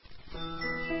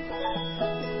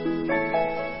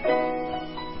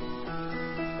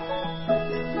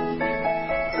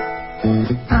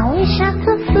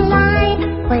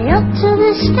way up to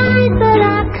the sky, but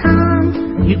I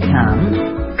can't. You can.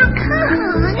 I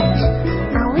can't.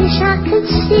 I wish I could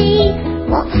see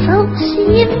what folks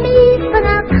see in me, but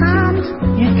I can't.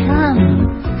 You can.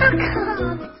 I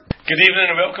can't. Good evening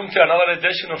and welcome to another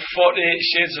edition of 48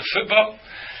 Shades of Football,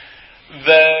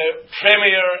 the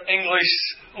premier English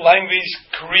language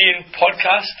Korean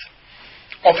podcast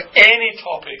of any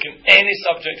topic and any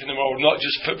subject in the world, not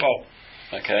just football.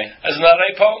 Okay. Isn't that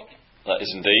right, Paul? That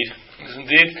is indeed. It is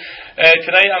indeed.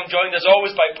 Tonight I'm joined as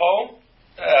always by Paul.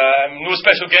 No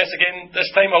special guest again this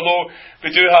time, although we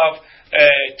do have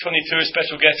 22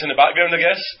 special guests in the background, I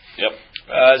guess. Yep.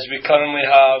 As we currently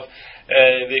have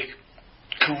the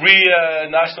Korea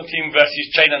national team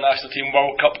versus China national team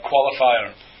World Cup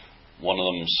qualifier. One of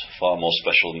them's far more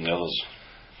special than the others,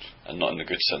 and not in a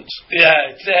good sense.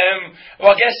 Yeah.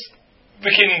 Well, I guess we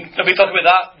can maybe talk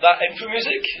about that intro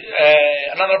music.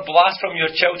 Another blast from your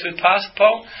childhood past,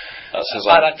 Paul. That's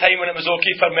at a time when it was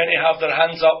okay for men to have their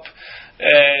hands up,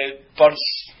 birds,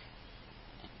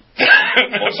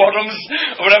 bottoms,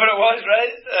 or whatever it was,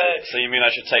 right? So you mean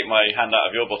I should take my hand out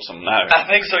of your bottom now? I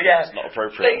think so, yeah. It's not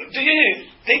appropriate. Do you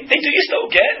still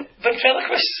get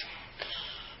ventriloquists?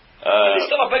 Are they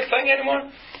still a big thing anymore?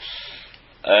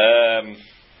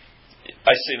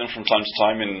 I see them from time to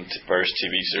time in various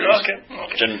TV series. Okay.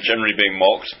 Generally being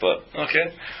mocked, but...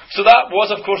 Okay. So that was,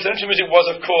 of course, the intro music was,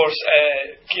 of course,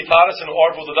 Keith Harrison,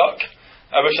 Orville the Duck.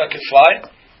 I Wish I Could Fly.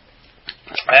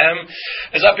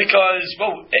 Is that because,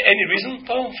 well, any reason,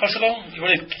 Paul, first of all? You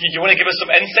want to give us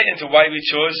some insight into why we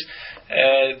chose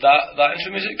that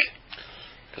intro music?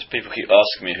 Because people keep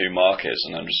asking me who Mark is,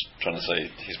 and I'm just trying to say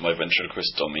he's my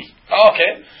ventriloquist dummy. Oh,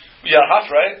 okay. You're half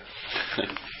right.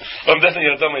 Well, I'm definitely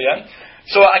a dummy, yeah?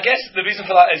 So I guess the reason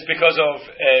for that is because of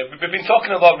we've been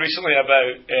talking a lot recently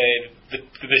about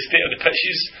the state of the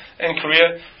pitches in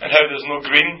Korea and how there's no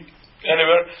green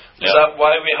anywhere. Is that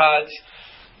why we had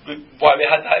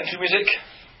that intro music?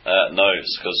 No,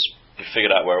 it's because we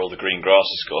figured out where all the green grass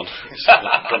has gone. It's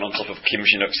gone on top of Kim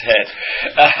Shin-uk's head.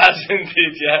 It has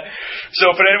indeed, yeah.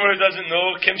 So for anyone who doesn't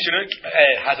know, Kim Shin-uk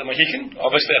has a Mohican.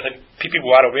 Obviously, I think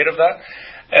people are aware of that.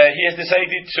 He has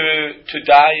decided to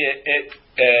dye it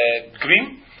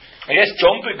green. I guess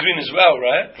John put green as well,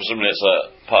 right? Presumably it's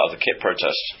a part of the kit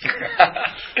protest.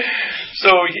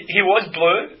 So he was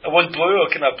blue. It was blue or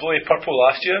kind of bluey purple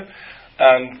last year,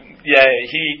 and yeah,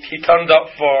 he turned up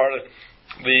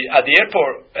at the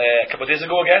airport a couple of days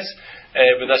ago, I guess,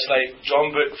 with this like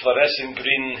John Book fluorescent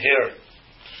green hair,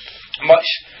 much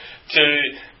to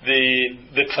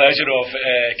the pleasure of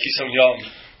Ki Sung-yeon.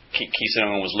 Ki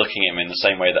Sung-yeon was looking at him in the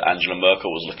same way that Angela Merkel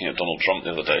was looking at Donald Trump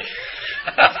the other day,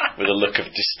 with a look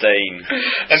of disdain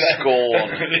and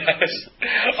scorn. Yes,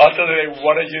 utterly,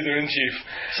 what are you doing, Chief?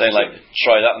 Saying like,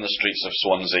 try that on the streets of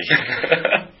Swansea.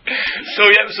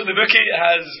 So the bookie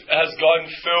has gone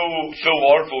full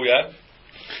Orville, yeah.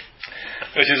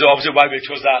 Which is obviously why we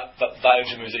chose that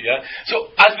intro music, yeah.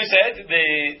 So as we said,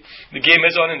 the game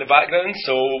is on in the background,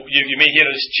 so you may hear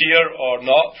us cheer or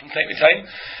not from time to time.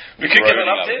 We could give an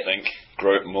update. I think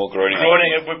more groaning.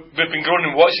 We've been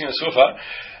groaning watching it so far.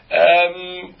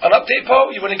 An update, Paul?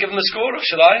 You want to give them the score, or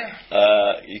should I?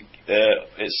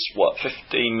 It's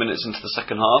 15 minutes into the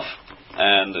second half,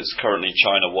 and it's currently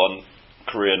China 1,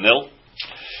 Korea 0.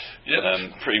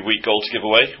 Yep. Pretty weak goal to give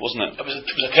away, wasn't it? It was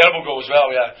a terrible goal as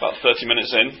well, yeah. About 30 minutes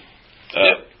in,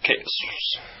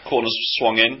 corners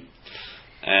swung in,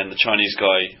 and the Chinese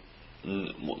guy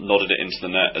nodded it into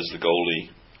the net as the goalie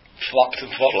flapped.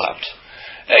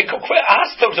 I thought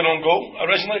it was an own goal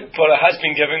originally, but it has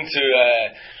been given to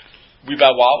Wee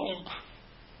Da Bao.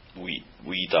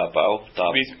 Wee Da Bao.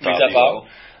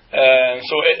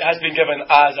 So it has been given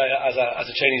as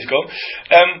a Chinese goal.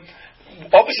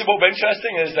 Obviously, what will be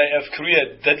interesting is that if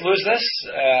Korea did lose this,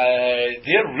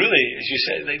 they're really, as you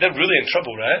said, they're really in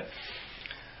trouble, right?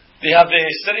 They have the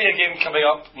Syria game coming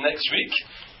up next week,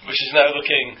 which is now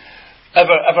looking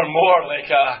ever more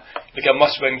like a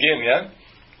must-win game, yeah.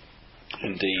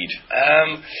 Indeed.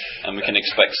 And we can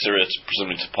expect Syria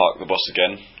presumably to park the bus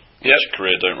again, which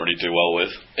Korea don't really do well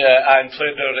with. And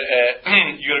play their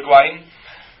Uruguayan,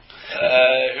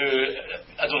 who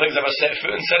I don't think has ever set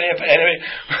foot in Syria, but anyway.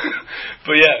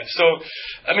 But yeah, so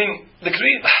I mean, the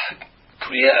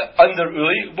Korea under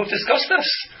Uli, we've discussed this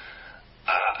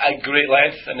at great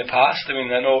length in the past. I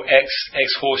mean, I know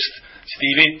ex-host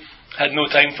Stevie had no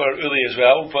time for Uli as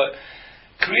well, but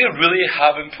Korea really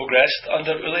haven't progressed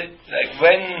under Uli. Like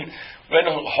when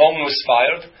Hong was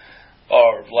fired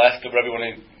or left, or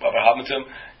whatever happened to him,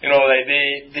 like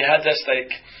they had this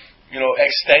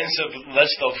extensive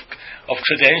list of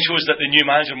credentials that the new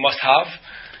manager must have.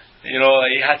 You know,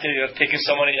 he had to have taken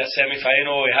someone at a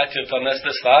semi-final. He had to have done this,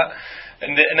 that,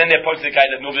 and then they appointed a guy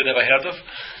that nobody had ever heard of.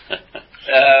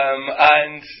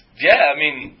 And yeah, I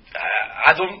mean,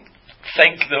 I don't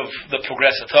think they've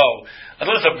progressed at all. I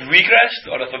don't know if they've regressed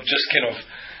or if they're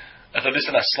just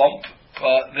in a slump.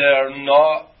 But they're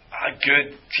not a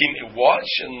good team to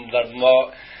watch, and they're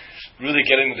not really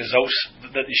getting the results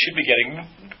that they should be getting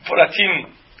for a team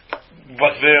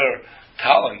with their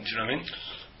talent. Do you know what I mean?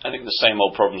 I think the same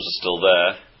old problems are still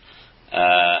there,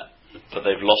 but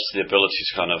they've lost the ability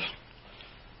to kind of.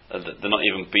 They're not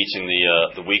even beating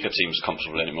the weaker teams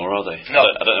comfortably anymore, are they? No.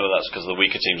 I don't know whether that's because the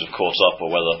weaker teams have caught up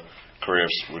or whether Korea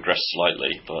has regressed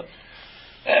slightly, but.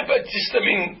 But just, I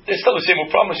mean, it's still the same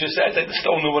old problem as you said. Like, there's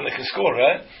still no one that can score,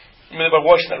 right? I mean, we're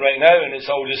watching it right now, and it's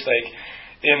all just like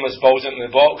aimless balls into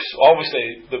the box.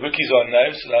 Obviously, the rookie's on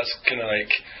now, so that's kind of like,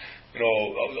 you know,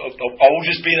 I'll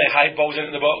just be like high balls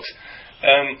into the box.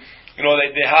 You know,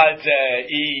 they had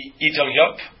Lee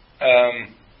Jung-hyuk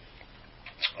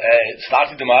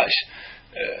started the match,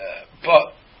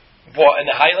 but what in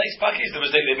the highlights package there was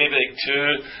like maybe like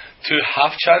two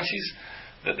half chances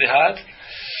that they had.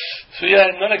 So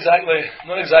yeah, not exactly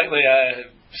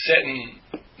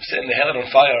setting the hell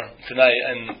on fire tonight.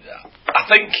 And I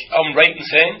think I'm right in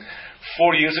saying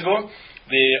 4 years ago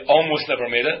they almost never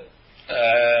made it.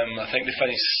 I think they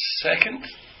finished second,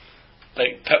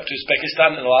 like pipped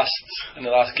Uzbekistan in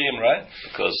the last game, right?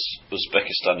 Because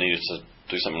Uzbekistan needed to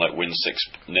do something like win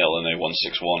 6-0 and they won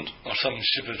 6-1 or something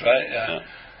stupid, right? Yeah.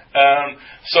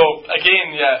 So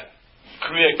again, yeah,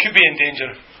 Korea could be in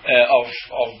danger of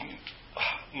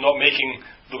not making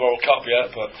the World Cup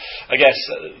yet, but I guess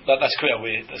that's quite a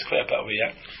way. That's quite a bit away,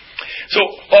 yeah. So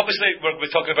obviously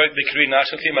we're talking about the Korean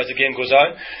national team as the game goes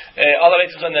on. Other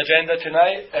items on the agenda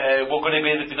tonight, we're going to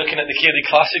be looking at the K-League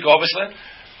Classic. Obviously,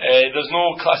 there's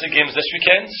no Classic games this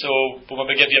weekend, so we'll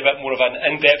maybe give you a bit more of an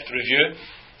in-depth review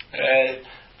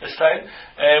this time.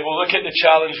 We'll look at the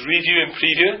Challenge review and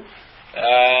preview.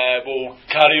 We'll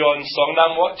carry on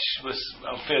Songnam Watch, which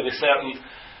I'm fairly certain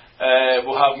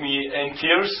will have me in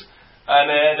tears, and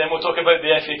then we'll talk about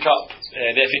the FA Cup.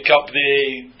 The FA Cup,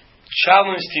 the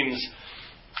Challenge teams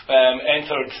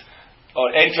enter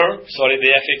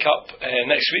the FA Cup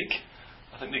next week.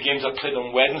 I think the games are played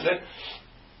on Wednesday.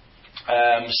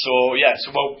 So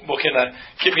we'll kind of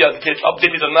keep you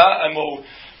updated on that, and we'll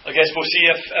see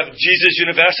if Jesus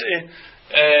University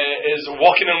is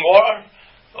walking in water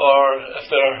or if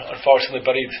they're unfortunately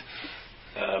buried.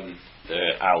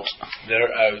 They're out.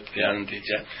 They're out, yeah, indeed,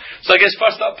 yeah. So I guess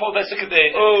first up, Paul, let's look at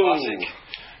the Classic.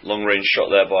 Long range shot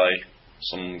there by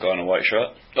some guy in a white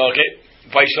shirt. Okay,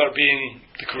 white shirt being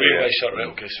the Korean white shirt, right?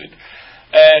 Okay, sweet.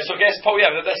 So I guess, Paul,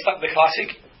 let's start the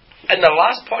Classic. In the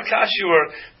last podcast, you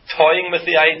were toying with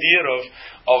the idea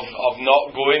of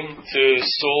not going to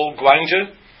Seoul,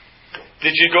 Gwangju.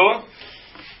 Did you go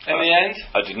in the end?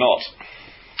 I did not.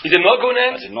 You did not go in the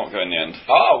end? I did not go in the end.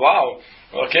 Oh, wow.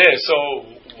 Okay, so,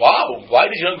 wow. Why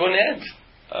did you not go in the end?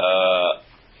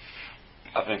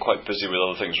 I've been quite busy with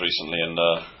other things recently, and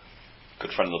a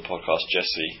good friend of the podcast,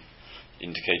 Jessie,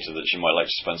 indicated that she might like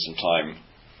to spend some time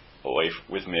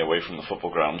with me away from the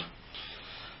football ground.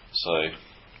 So,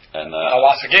 I'll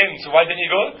ask again, so why didn't you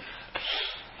go?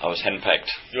 I was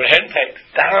henpecked. You were henpecked?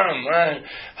 Damn, man.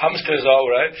 Hamsters all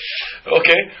right.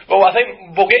 Okay, well, I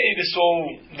think we'll get to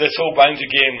the Seoul Gwangju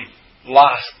game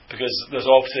last, because there's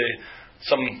obviously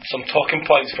some talking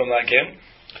points from that game.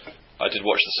 I did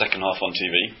watch the second half on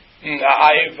TV.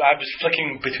 I was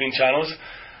flicking between channels,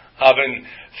 having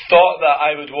thought that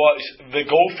I would watch the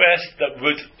goal fest that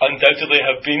would undoubtedly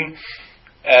have been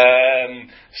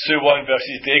Suwon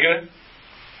versus Daegu.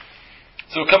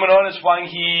 So coming on is Wang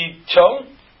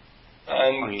Hee-chan.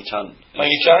 Wang Hee-chan. Wang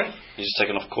Hee-chan. He's just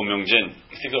taken off Ko Myung-jin.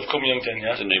 He's taken off Ko Myung-jin,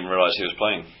 yeah. Didn't even realise he was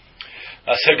playing.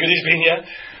 That's how good he's been, yeah.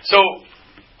 So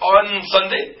on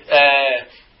Sunday,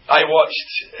 I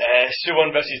watched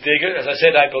Suwon versus Daegu. As I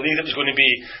said, I believed it was going to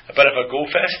be a bit of a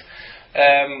goal fest.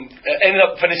 It ended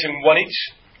up finishing 1 each.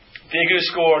 Daegu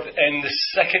scored in the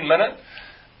second minute,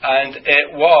 and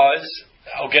it was,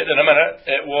 I'll get there in a minute,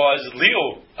 it was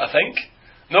Leo, I think.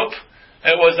 Nope,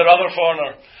 it was their other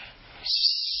foreigner.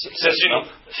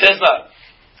 Says that.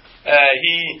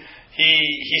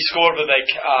 He scored with like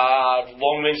a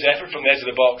long range effort from the edge of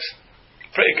the box.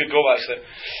 Pretty good goal, actually.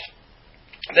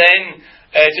 Then,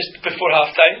 just before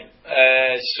half time,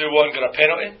 Suwon got a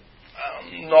penalty.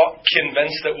 I'm not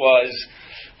convinced it was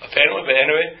a penalty, but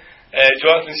anyway,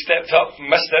 Jonathan stepped up,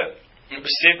 missed it. It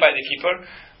was saved by the keeper,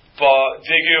 but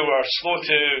Daegu were slow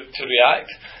to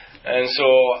react, and so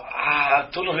I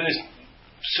don't know who this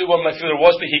Suwon midfielder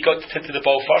was, but he got to the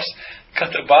ball first,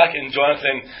 cut it back, and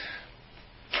Jonathan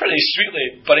pretty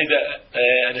sweetly buried it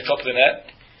in the top of the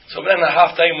net. So then at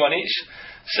half time, one each.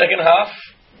 Second half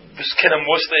was kind of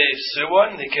mostly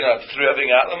Suwon. They kind of threw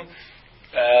everything at them,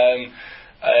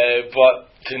 but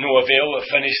to no avail. It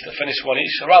finished one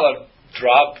each. A rather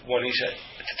drab one each,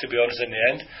 to be honest, in the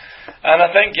end. And I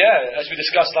think, as we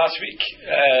discussed last week,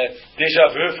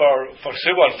 deja vu for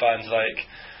Suwon fans. Like,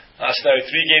 that's now 3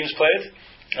 games played,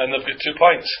 and they've got 2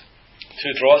 points,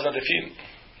 2 draws and a defeat.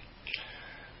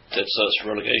 Dead certs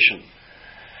for relegation.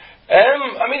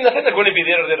 I mean, I think they're going to be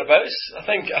there or thereabouts. I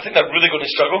think they're really going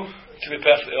to struggle, to be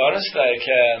perfectly honest. Like,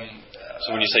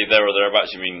 so when you say there or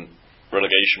thereabouts, you mean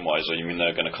relegation-wise, or you mean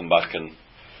they're going to come back and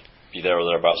be there or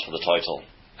thereabouts for the title?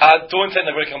 I don't think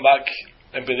they're going to come back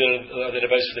and be there or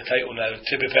thereabouts for the title now,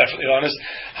 to be perfectly honest.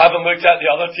 Having looked at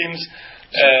the other teams,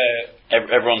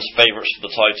 everyone's favourites for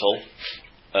the title,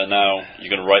 and now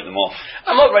you're going to write them off.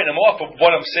 I'm not writing them off, but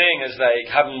what I'm saying is,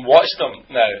 like, having watched them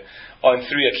now on 3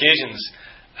 occasions,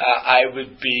 I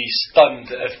would be stunned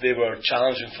if they were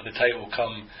challenging for the title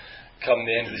come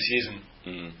the end of the season.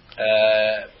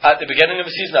 At the beginning of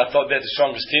the season, I thought they had the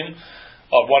strongest team,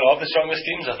 or one of the strongest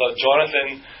teams. I thought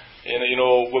Jonathan,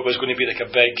 was going to be like a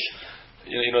big,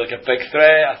 like a big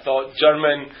threat. I thought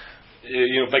German,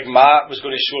 Big Matt was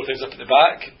going to show things up at the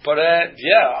back. But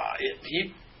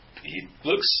he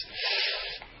looks.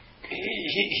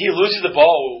 He loses the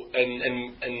ball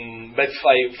in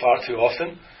mid-flight far too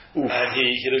often. Oof. And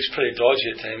he looks pretty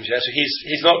dodgy at times, So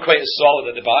he's not quite as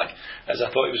solid at the back as I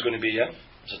thought he was going to be,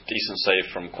 It's a decent save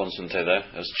from Constante there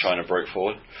as China broke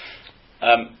forward.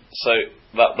 So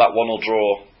that 1-1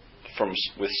 draw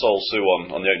with Seoul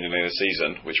Suwon on the opening day of the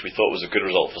season, which we thought was a good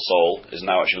result for Seoul, is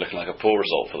now actually looking like a poor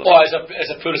result for them. Oh, it's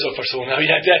a poor result for Seoul now,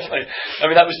 definitely. I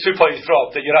mean, that was 2 points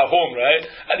dropped, that you're at home, right?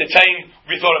 At the time,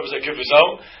 we thought it was a good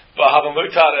result, but having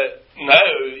looked at it now,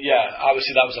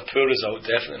 obviously that was a poor result,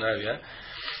 definitely now,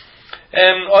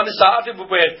 on the Saturday,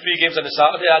 we had 3 games on the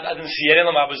Saturday. I didn't see any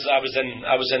of them. I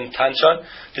was in Tanchon.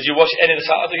 Did you watch any of the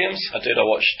Saturday games? I did. I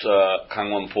watched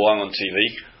Gangwon Pohang on TV.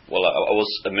 Well, I was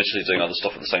admittedly doing other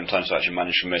stuff at the same time, so I actually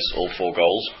managed to miss all 4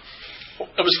 goals.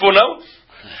 It was 4-0?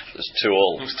 It was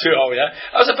 2-2. It was 2-0,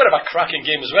 That was a bit of a cracking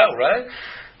game as well, right?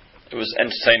 It was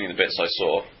entertaining, the bits I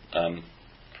saw.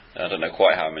 I don't know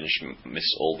quite how I managed to miss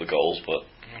all the goals, but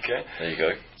okay. There you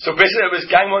go. So basically it was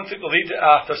Gangwon took the lead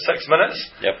after 6 minutes.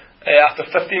 Yep. After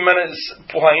 15 minutes,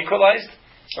 Pohang equalised.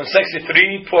 On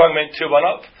 63, Pohang went 2-1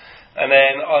 up. And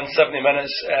then on 70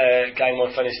 minutes,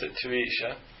 Gangwon finished at 2 each,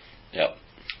 Yep.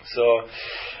 So,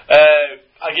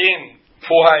 again,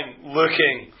 Pohang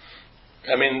looking,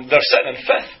 I mean, they're sitting in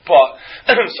 5th, but,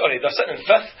 they're sitting in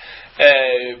 5th,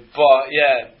 but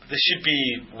they should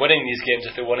be winning these games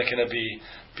if they want to kind of be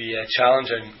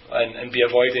challenging and be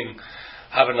avoiding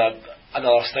having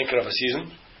another stinker of a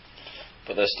season.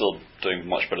 But they're still doing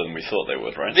much better than we thought they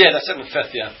would, right? Yeah, they're sitting in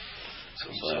 5th, So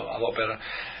a lot better.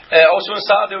 Also on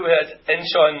Saturday we had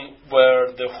Incheon,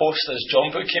 where the host is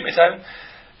Jeonbuk came to town.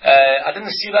 I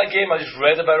didn't see that game, I just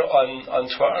read about it on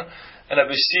Twitter, and it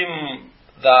was seen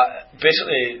that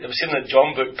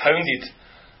Jeonbuk pounded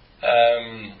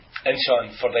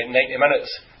Incheon for like 90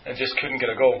 minutes and just couldn't get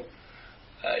a goal.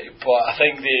 But I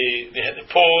think they hit the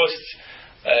post,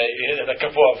 he hit a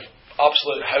couple of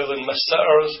absolute howling missed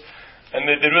sitters, and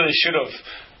they really should have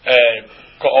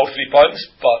got all 3 points,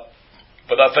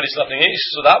 but that finished nothing each,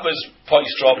 so that was points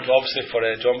dropped obviously for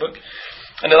Jeonbuk.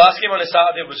 And the last game on the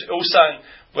Saturday was Ulsan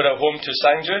were at home to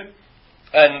Sangju,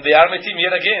 and the army team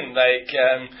here again,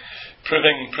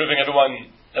 proving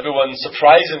everyone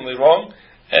surprisingly wrong.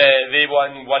 They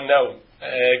won 1-0,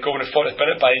 goal in the 40th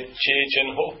minute by Che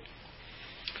Jin-ho.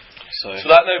 So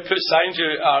that now puts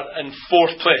Sangju are in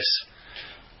 4th place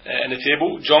in the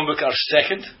table. Jeonbuk are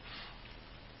 2nd,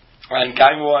 and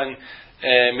Gangwon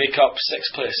make up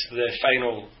 6th place, the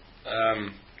final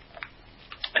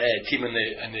team in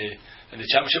the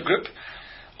championship group.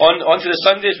 On to the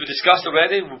Sundays, we discussed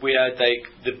already. We had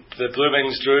the Blue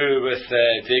Wings drew with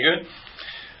Daegu.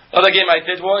 Another game I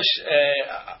did watch.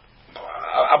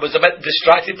 I was a bit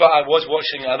distracted, but I was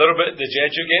watching a little bit the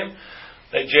Jeju game.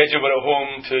 Jeju were at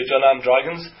home to Jeonnam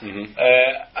Dragons,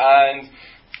 and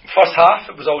first half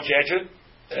it was all Jeju.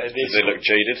 Did they look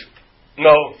jaded?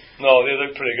 No, they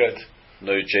look pretty good.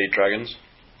 No Jade Dragons.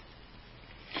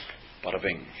 Bada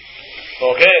bing.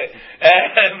 Okay,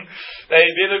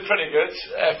 they look pretty good.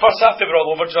 First half they were all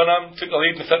over Jeonnam, took the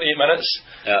lead in 38 minutes,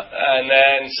 and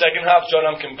then second half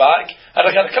Jeonnam came back. Had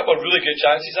a couple of really good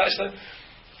chances actually.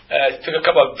 Took a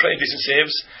couple of pretty decent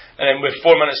saves, and then with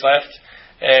 4 minutes left,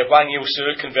 Wang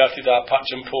Yil-soo converted a Park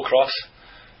Jin-po cross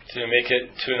to make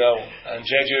it 2-0, and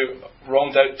Jeju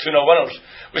rolled out 2-0 winners,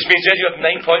 which means Jeju have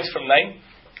 9 points from 9,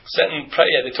 sitting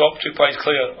pretty at the top, 2 points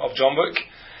clear of John Book,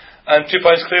 and 2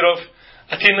 points clear of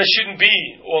a team that shouldn't be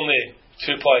only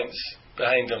 2 points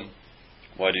behind them.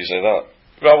 Why do you say that?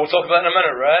 Well, we'll talk about that in a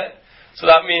minute, right? So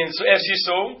that means FC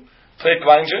Seoul played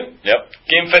Gwangju. Yep.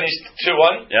 Game finished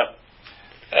 2-1. Yep.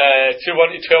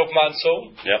 2-1 to 12-man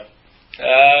Seoul. Yep.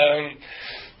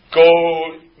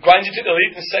 Gwangju took the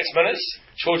lead in 6 minutes.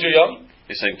 Cho Joo-young.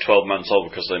 You're saying 12-man Seoul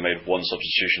because they made one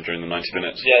substitution during the 90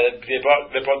 minutes? Yeah, they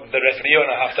brought the referee on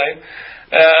at half time.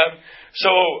 So,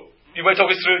 you might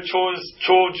talk us through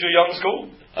Cho Joo-young's goal?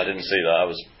 I didn't see that. I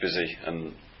was busy,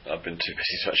 and I've been too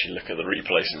busy to actually look at the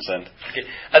replay since then. Okay.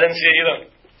 I didn't see it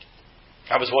either.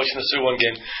 I was watching the Suwon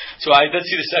game. So I did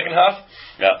see the second half.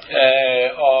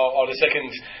 Yeah. Or the second,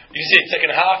 you say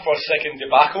second half or second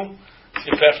debacle, to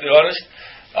be perfectly honest.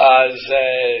 As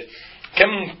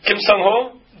Kim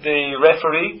Sung-ho, the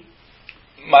referee,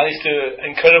 managed to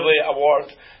incredibly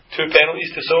award 2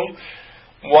 penalties to Seoul.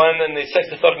 One in the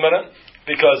 63rd minute,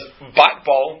 because back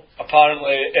ball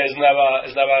apparently is now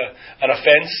an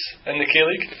offence in the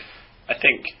K-League. I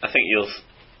think you'll.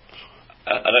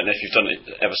 I don't know if you've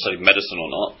ever studied medicine or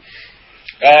not.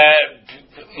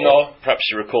 No. Perhaps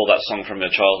you recall that song from your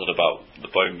childhood about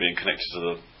the bone being connected to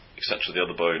the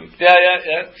other bone.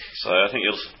 Yeah. So I think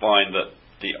you'll find that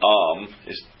the arm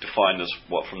is defined as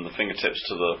from the fingertips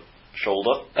to the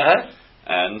shoulder,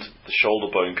 and the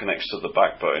shoulder bone connects to the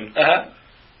backbone.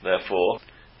 Therefore,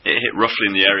 it hit roughly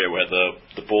in the area where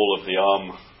the ball of the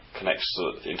arm connects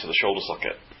into the shoulder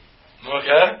socket.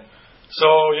 Okay.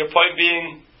 So your point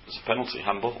being, it's a penalty,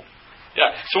 handball.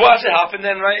 Yeah. So what actually happened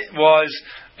then, right, was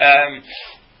I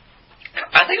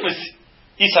think it was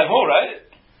Lee Sang-ho, right?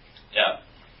 Yeah.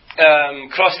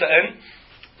 Crossed it in,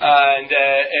 and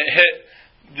it hit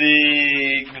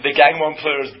the Gangwon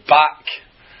player's back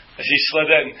as he slid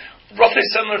in, roughly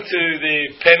similar to the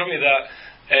penalty that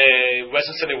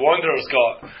Western Sydney Wanderers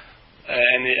got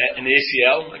in the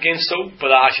ACL against Seoul, but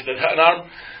that actually did hit an arm.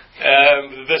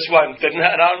 This one didn't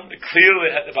hit an arm. It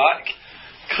clearly hit the back.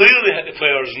 Clearly hit the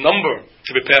player's number,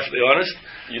 to be perfectly honest.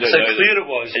 You don't That's know how clear it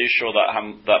was. Are you sure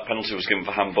that penalty was given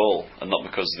for handball and not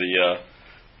because the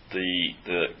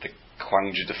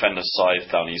Gwangju defender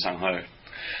scythed down Lee Sang-ho?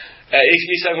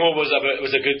 Lee Sang-ho was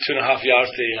a good 2.5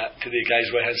 yards to the guy's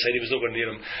right hand side. He was nowhere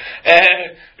near him.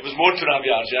 It was more than 2.5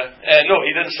 yards. Yeah. No,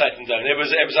 he didn't scythe him down. It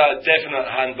was a definite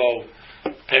handball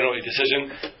penalty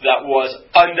decision. That was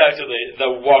undoubtedly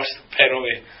the worst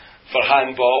penalty for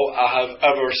handball I have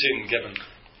ever seen given.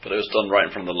 But it was done right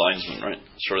in front of the linesman, right?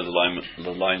 Surely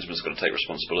the linesman's got to take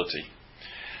responsibility.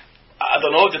 I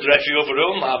don't know. Did the referee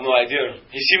overrule him? I have no idea.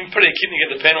 He seemed pretty keen to get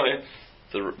the penalty.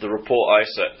 The report I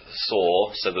saw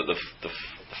said that the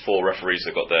 4 referees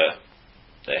that got their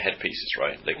headpieces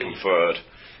right, they conferred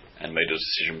and made a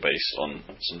decision based on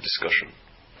some discussion.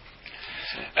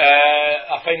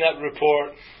 I find that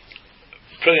report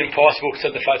pretty impossible,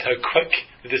 considering the fact how quick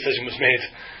the decision was made.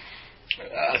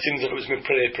 It seems that it was made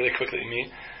pretty quickly to me.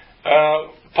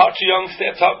 Park Ji-young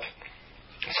stepped up,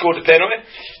 scored a penalty,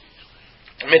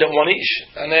 made it 1 each,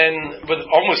 and then with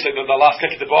almost like the last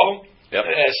kick of the ball,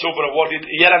 Sober awarded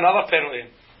yet another penalty.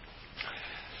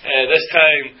 This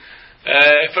time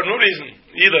for no reason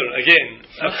either. Again,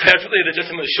 a perfectly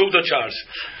legitimate shoulder charge,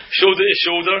 shoulder to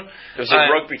shoulder. It was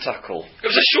a rugby tackle. It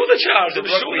was a shoulder charge. It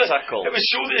was shoulder tackle. It was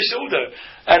shoulder to shoulder,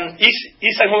 and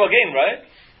Lee Sang-ho again, right?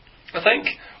 I think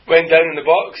went down in the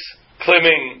box,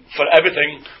 claiming for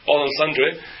everything, all and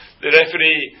sundry. The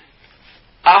referee,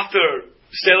 after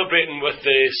celebrating with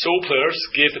the Seoul players,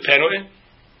 gave the penalty.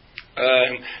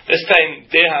 This time,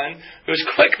 Daehan, who was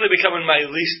quickly becoming my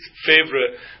least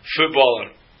favourite footballer,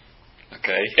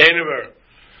 anywhere,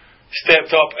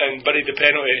 stepped up and buried the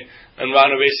penalty and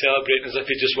ran away celebrating as if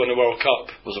he just won the World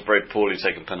Cup. It was a very poorly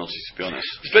taken penalty, to be honest.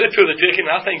 It was very poorly taken.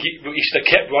 I think he should have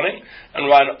kept running and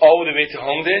ran all the way to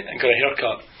Hongdae and got a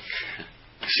haircut.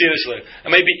 Seriously. It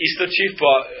might be Easter Chief,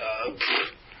 but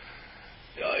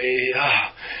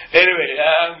anyway,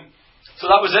 so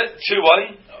that was it,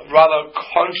 2-1. Rather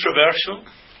controversial,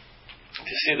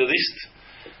 to say the least.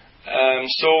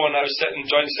 So when I was sitting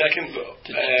joint second,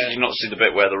 did you not see the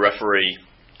bit where the referee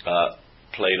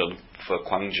played for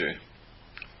Gwangju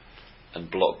and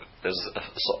blocked? There's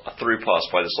a through pass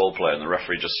by the Seoul player, and the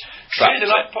referee just trapped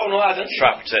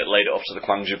it, laid it off to the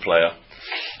Gwangju player,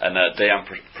 and Daehan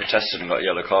protested and got a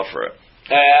yellow card for it.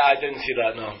 I didn't see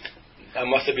that. No, I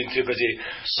must have been too busy.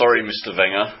 Sorry, Mr.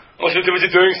 Wenger. Was he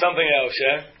doing something else?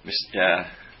 Yeah.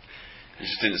 You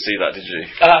just didn't see that, did you?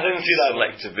 I didn't see that.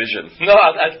 Selective vision. No,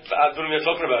 I don't know what you're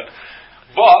talking about.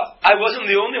 But I wasn't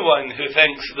the only one who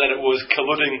thinks that it was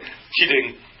colluding,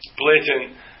 cheating,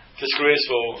 blatant,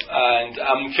 disgraceful, and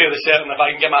I'm fairly certain if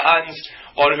I can get my hands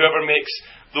on whoever makes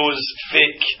those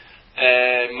fake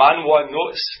Man One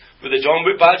notes with the John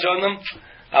Boot badge on them,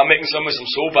 I'm making some with some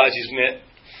soul badges, mate.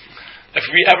 If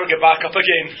we ever get back up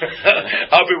again,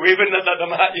 I'll be waving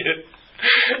them at you.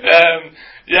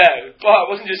 But it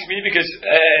wasn't just me, because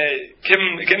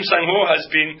Kim Sang-ho has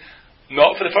been,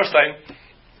 not for the first time,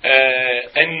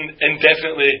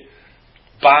 indefinitely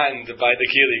banned by the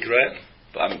K-League, right?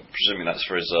 But I'm presuming that's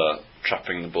for his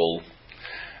trapping the ball.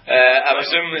 I'm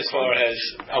assuming it's for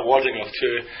his awarding of 2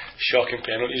 shocking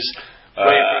penalties.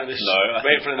 Right in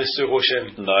front of the Suho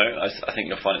Shin. No, I think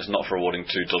you'll find it's not for awarding 2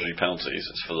 dodgy penalties,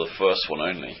 it's for the first one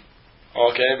only.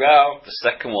 Okay, well. The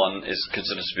second one is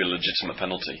considered to be a legitimate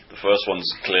penalty. The first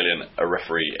one's clearly a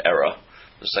referee error.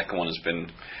 The second one has been...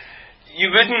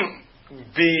 You wouldn't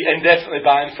be indefinitely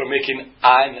banned for making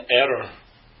an error,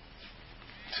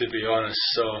 to be honest.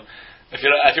 So, if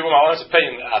you want my honest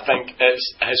opinion, I think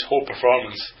it's his whole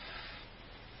performance.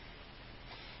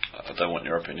 I don't want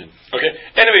your opinion. Okay.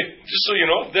 Anyway, just so you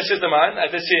know, this is the man. I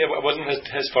did say it wasn't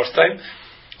his first time.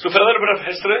 So, for a little bit of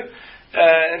history,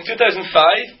 in 2005,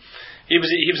 he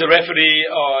was a referee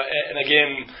in a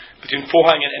game between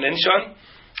Pohang and Incheon,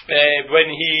 when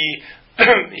he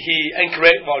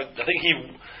incorrect. Well, I think he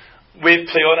waved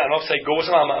play on an offside goal.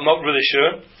 I'm not really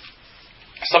sure.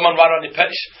 Someone ran on the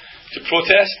pitch to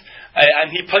protest,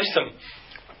 and he punched him.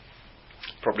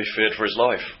 Probably feared for his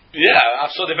life. Yeah, I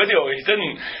saw the video. He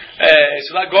didn't.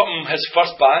 So that got him his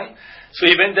first ban. So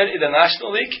he went into the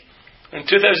National League. In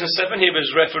 2007, he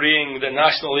was refereeing the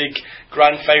National League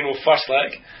Grand Final first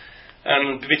leg,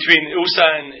 and between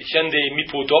Ulsan Hyundai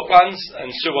Mipo Docklands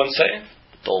and Suwon City.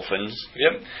 Dolphins.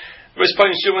 Yep. At which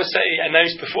point Suwon City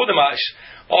announced before the match,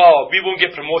 we won't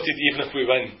get promoted even if we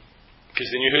win, because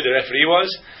they knew who the referee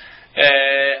was.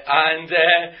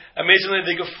 Amazingly,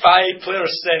 they got 5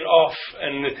 players sent off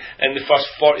in the first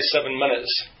 47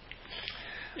 minutes.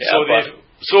 Yeah, they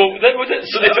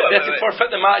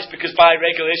forfeit the match because by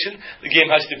regulation the game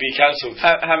has to be cancelled.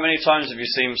 How many times have you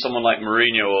seen someone like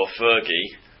Mourinho or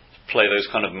Fergie play those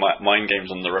kind of mind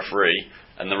games on the referee,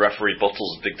 and the referee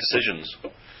bottles big decisions?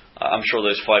 I'm sure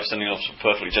those 5 sending offs were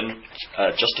perfectly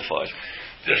justified.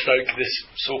 Just like this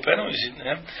sole penalties.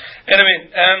 Yeah. Anyway,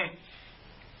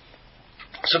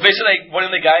 so basically, one of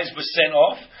the guys was sent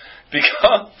off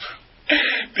because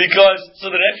so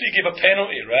the referee gave a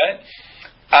penalty, right?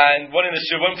 And one of the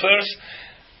Suwon players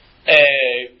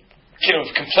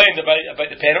complained about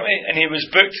the penalty, and he was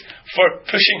booked for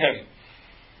pushing him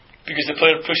because the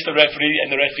player pushed the referee,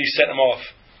 and the referee sent him off.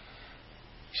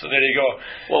 So there you go.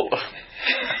 Well,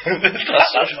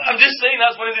 I'm just saying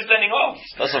that's one of the sending offs.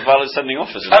 That's a valid sending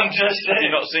off, isn't it? I'm just saying. Have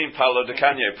you not seen Paolo Di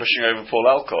Canio pushing over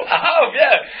Paul Alcott? I have,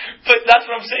 yeah. But that's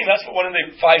what I'm saying. That's what one of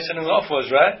the 5 sending off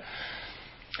was, right?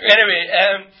 Anyway,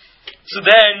 so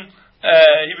then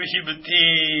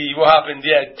what happened?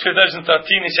 Yeah, 2013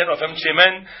 he sent off Im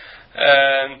Chae-min.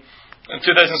 In 2016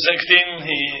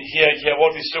 he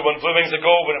awarded Suwon Blue Wings a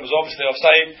goal when it was obviously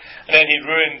offside, and then he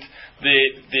ruined the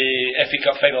FA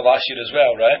Cup final last year as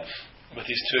well, right? With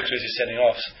these 2 crazy sending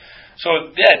offs. So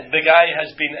yeah, the guy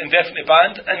has been indefinitely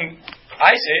banned, and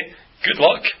I say good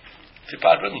luck to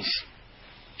bad riddance,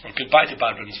 or goodbye to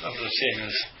bad riddance, whatever the saying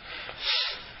is.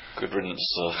 Good riddance.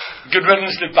 Good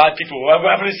riddance to bad people,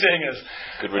 whatever the saying is.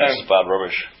 Good riddance to bad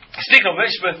rubbish. Speaking of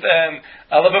which, with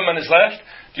 11 minutes left,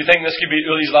 do you think this could be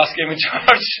Uli's last game in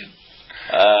charge?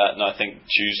 No, I think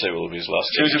Tuesday will be his last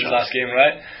game. Tuesday was his last game,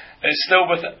 right? It's still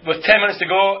with 10 minutes to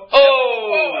go.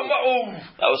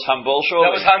 That was handball, surely?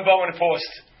 That was handball in the post.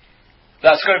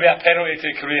 That's going to be a penalty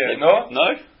to Korea, no?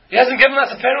 No? He hasn't given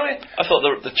us a penalty? I thought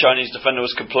the Chinese defender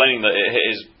was complaining that it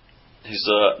hit his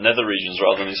nether regions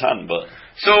rather than his hand, but...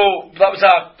 So, that was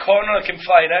a corner that came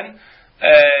flying in.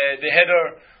 The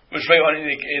header was right on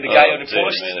the guy on the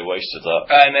post. They wasted that.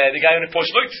 And the guy on the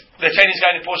post the Chinese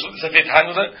guy on the post looked as if he'd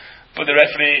handled it, but the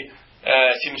referee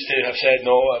seems to have said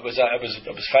no, it was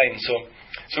fine. So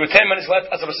with 10 minutes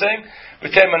left, as I was saying,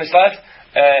 with 10 minutes left,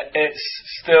 it's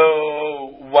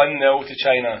still 1-0 to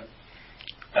China.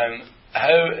 And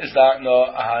how is that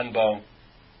not a handball?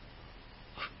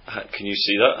 Can you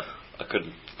see that? I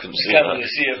couldn't see can't that. really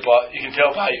see it, but you can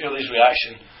tell by Uli's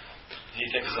reaction. He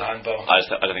thinks it's a handball. I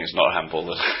don't think it's not a handball.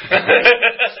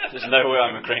 There's no way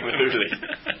I'm agreeing with Uli.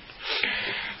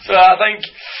 So I think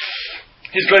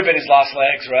he's going to be in his last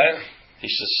legs, right?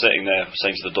 He's just sitting there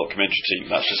saying to the documentary team,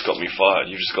 "That's just got me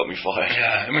fired. You've just got me fired."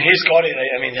 Yeah, I mean he's got it,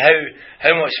 right? I mean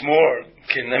how much more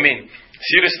can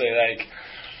seriously, like,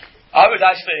 I would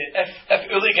actually, if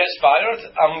Uli gets fired,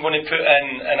 I'm going to put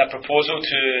in a proposal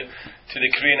to the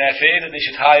Korean FA that they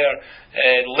should hire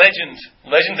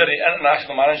legendary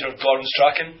international manager Gordon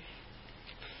Strachan.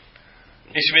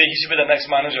 He should be the next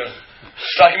manager.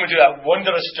 Strachan would do a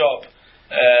wondrous job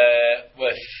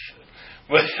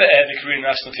with the Korean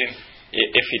national team.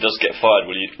 If he does get fired,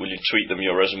 will you tweet them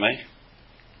your resume?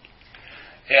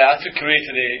 Yeah, I took Korea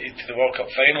to the World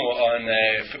Cup final on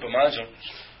Football Manager.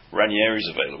 Ranieri's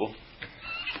available.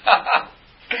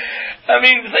 I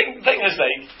mean, the thing is,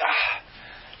 like,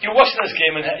 you're watching this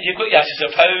game and you've got to ask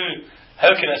yourself,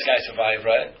 how can this guy survive,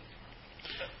 right?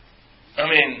 I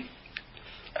mean,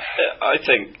 I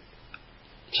think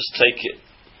just take it,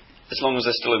 as long as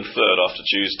they're still in third after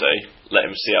Tuesday, let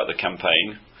him see out the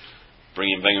campaign,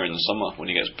 bring in Wenger in the summer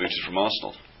when he gets booted from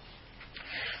Arsenal.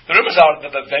 The rumours are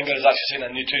that Wenger is actually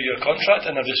signing a new 2-year contract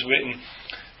and they're just waiting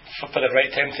for the right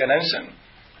time to announce it.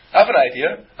 I have an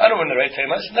idea. I know when the right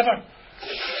time is. Never. Do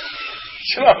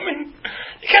you know what I mean?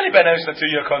 You can't be announcing a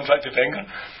 2-year contract with Wenger.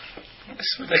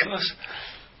 It's ridiculous.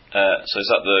 So is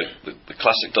that the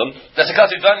classic done? That's the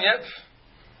classic done, yep.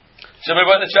 Shall we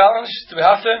about the challenge? Do we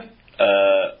have to?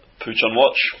 Puchon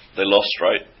watch. They lost,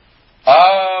 right?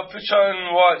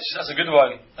 Puchon watch. That's a good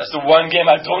one. That's the one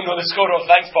game I don't know the score of.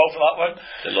 Thanks, Paul, for that one.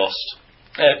 They lost.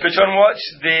 Puchon watch.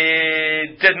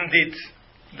 They did indeed.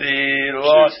 They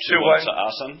lost 2-1 to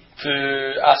Asan. To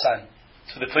Asan.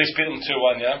 So the police beat them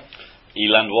 2-1, yeah?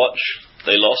 Eland watch.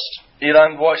 They lost.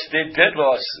 Eland watch. They did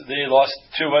lose. They lost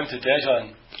 2-1 to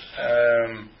Dejan.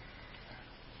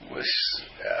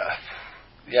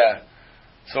 Yeah.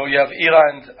 So you have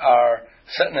Eland are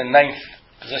sitting in 9th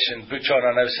position. Bucheon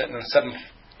are now sitting in 7th.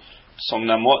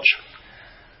 Songnam watch.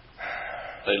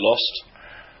 They lost.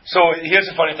 So here's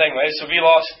the funny thing, right? So we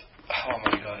lost. Oh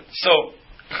my god.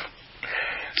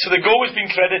 So the goal was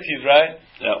being credited, right?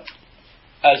 Yeah.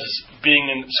 As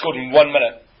being scored in 1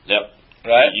 minute. Yep.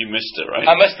 Right? You missed it, right?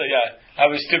 I missed it, yeah. I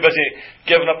was too busy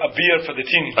giving up a beer for the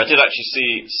team. I did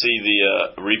actually see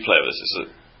the replay of this.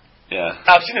 Yeah.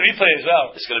 I've seen the replay as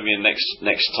well. It's going to be next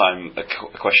time a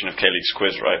question of K-League's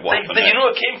quiz, right? What happened you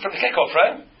know it came from the kickoff,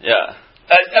 right? Yeah.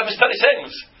 It was 30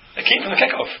 seconds. It came from the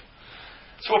kickoff.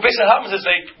 So what basically happens is,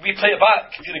 like, we play it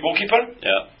back to the goalkeeper.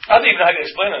 Yeah. I don't even know how to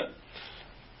explain it.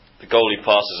 The goalie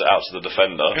passes it out to the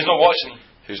defender. Who's not watching.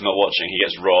 He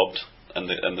gets robbed, and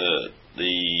the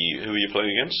who are you playing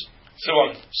against?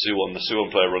 Suwon. The Suwon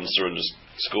player runs through and just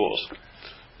scores.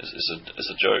 It's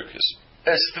a joke.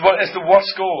 It's the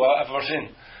worst goal I've ever seen.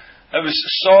 It was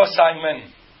So Sang-min,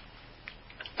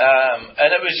 and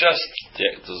it was just.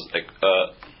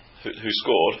 Who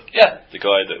scored? Yeah. The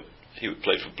guy that he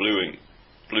played for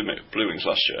Blue Wings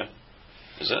last year.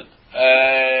 Is it?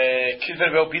 Could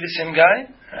very well be the same guy.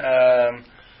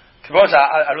 To be honest,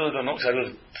 I really don't know because I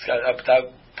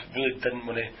really didn't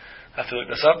want to have to look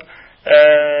this up.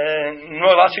 No,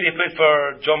 last year he played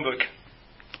for John Book.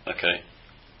 Okay.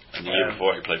 And the year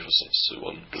before he played for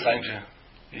Suwon. Thank you.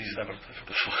 He's never played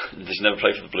for He's never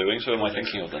played for the Blue Wings. Who am I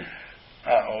thinking of then?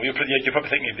 You're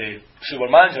probably thinking of the Suwon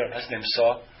manager. His name's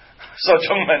So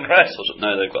Jung-min, right?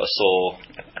 No, they've got a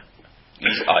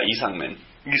Lee Sang-min.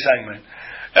 Lee Sang-min.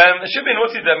 It should be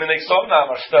noted that Songnam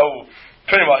are still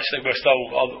pretty much we're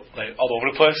still all over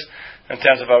the place in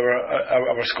terms of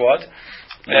our squad.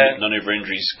 None of your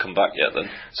injuries come back yet then.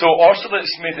 So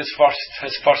Orsolit's made his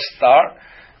first start.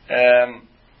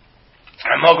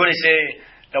 I'm not going to say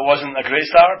it wasn't a great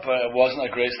start, but it wasn't a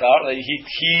great start. Like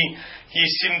he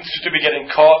seemed to be getting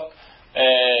caught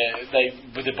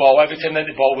with the ball every time that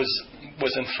the ball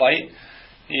was in flight.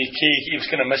 He was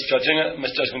kind of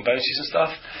misjudging bounces and stuff.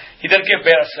 He did get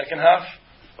better second half,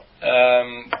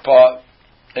 but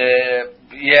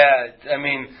yeah, I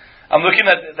mean, I'm looking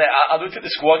at I looked at the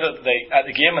squad at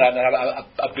the game and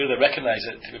I barely recognise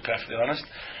it, to be perfectly honest.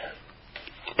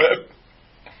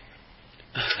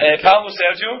 Paulo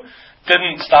Sergio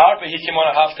didn't start, but he came on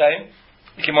at half time.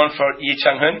 He came on for Yi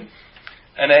Chang-hun,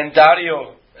 and then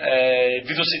Dario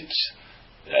Vidosic,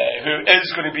 who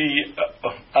is going to be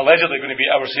allegedly going to be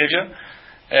our saviour.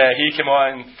 He came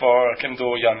on for Kim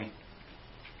Do-yeon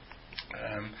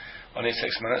on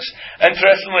 86 minutes.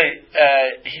 Interestingly,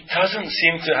 he doesn't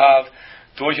seem to have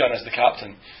Do-yeon as the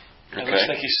captain. It looks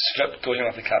like he's stripped Do-yeon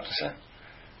of the captaincy.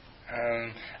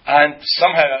 And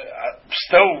somehow,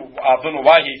 still, I don't know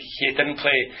why he didn't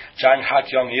play Jang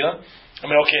Ha-kyung either. I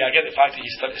mean, okay, I get the fact that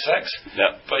he's 36,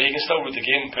 but he can still read the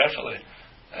game perfectly.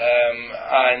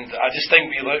 And I just think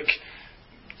we look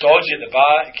dodgy at the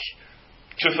back,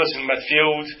 toothless in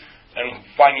midfield, and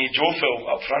Hwang Yi-jo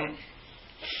up front.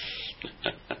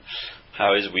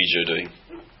 How is Weejo doing?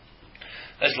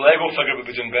 His Lego figure would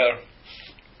be doing better.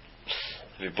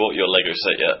 Have you bought your Lego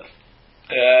set yet?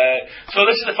 So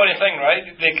this is the funny thing, right?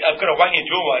 I've got a Wang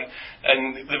Yizhou one,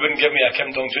 and they wouldn't give me a Kim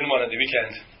Dong-jun one at the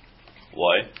weekend.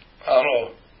 Why? I don't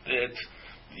know.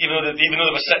 Even though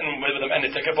they were sitting with them in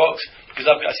the ticket box, because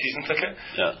I've got a season ticket,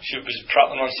 she was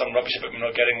prattling on some rubbish about me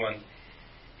not getting one.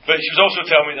 But she was also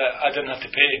telling me that I didn't have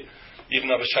to pay, even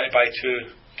though I was trying to buy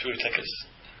two tickets.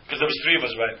 Because there was three of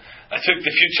us, right? I took the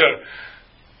future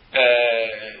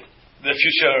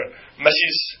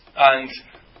Mrs. and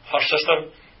her sister.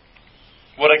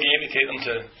 What a game to take them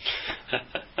to.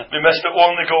 We missed the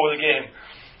only goal of the game.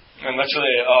 And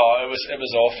literally, it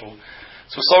was awful.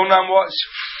 So Songnam watch,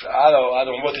 I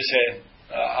don't know what to say.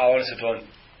 I honestly don't.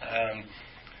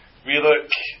 We look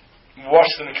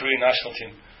worse than the Korean national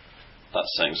team.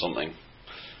 That's saying something,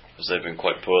 because they've been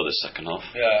quite poor this second half.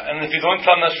 Yeah, and if you don't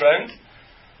turn this round,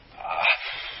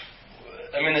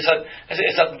 I mean, it's a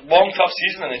long, tough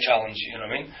season in the challenge. You know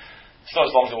what I mean? It's not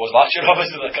as long as it was last year,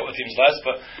 obviously, with a couple of teams less,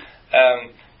 but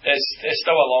it's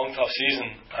still a long, tough season,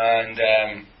 and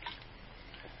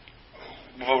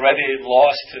we've already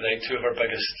lost to two of our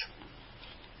biggest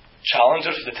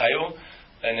challengers for the title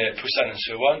in Busan and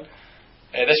Suwon.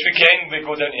 This weekend we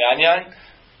go down to Anyang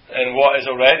in what is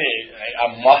already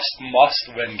a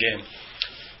must-win game.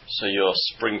 So your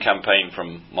spring campaign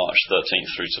from March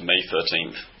 13th through to May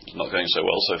 13th is not going so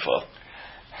well so far.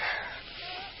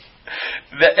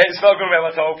 It's not going well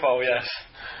at all, Paul. Yes,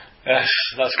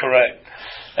 that's correct.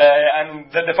 And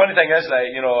the funny thing is,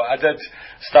 I did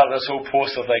start this whole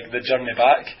post of the journey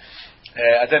back.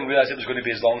 I didn't realise it was going to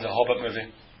be as long as a Hobbit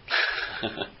movie.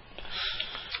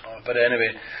 But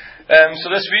anyway, so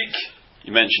this week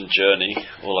you mentioned journey.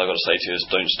 All I got to say to you is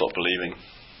don't stop believing.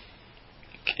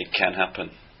 It can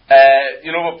happen.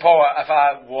 You know what, Paul? If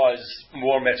I was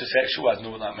more metrosexual, I'd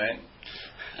know what that meant.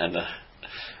 And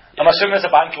I'm assuming it's a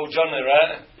band called Journey,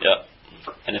 right? Yeah.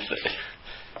 And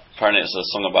apparently it's a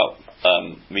song about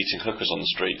meeting hookers on the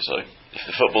street. So if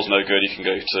the football's no good, you can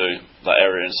go to that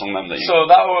area in Songnam that you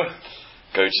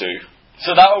go to.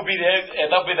 So that'll be the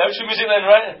outro music then,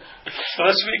 right? So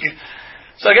this week.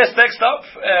 So I guess next up.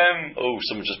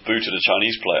 Someone just booted a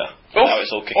Chinese player. Now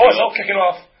it's all kicking off. It's all kicking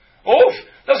off. Oh,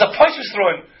 that was a punch was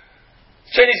thrown.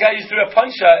 Chinese guy just threw a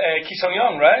punch at Ki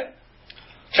Sung-young, right?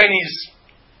 Chinese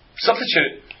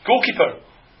substitute goalkeeper.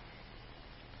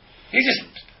 He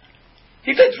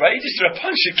did, right? He just threw a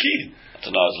punch at Ki. I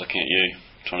don't know, I was looking at you,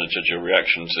 trying to judge your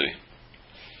reaction to.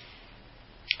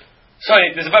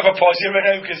 Sorry, there's a bit of a pause here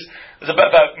right now because there's a bit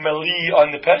of a melee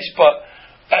on the pitch, but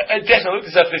it definitely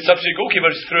looked as if the substitute goalkeeper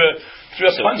just threw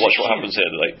a punch. Watch what happens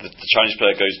here. The Chinese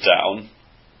player goes down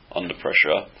under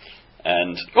pressure,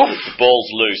 and the ball's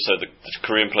loose, so the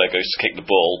Korean player goes to kick the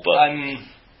ball, but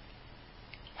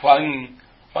Hwang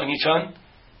Hee-chan.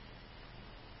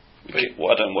 I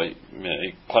don't know. He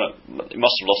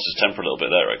must have lost his temper a little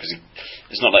bit there, right? Because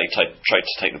it's not like he tried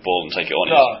to take the ball and take it on.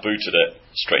 He just booted it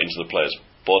straight into the player's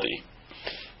body,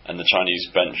 and the Chinese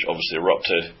bench obviously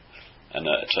erupted, and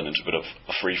it turned into a bit of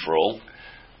a free for all.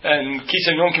 And Ki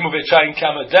Sung-young came over to try and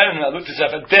calm it down, and it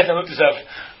definitely looked as if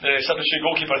the substitute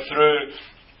goalkeeper threw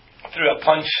a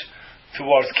punch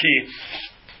towards Ki.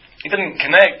 He didn't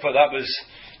connect, but that was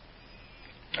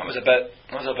a bit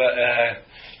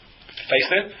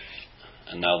feisty.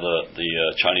 And now the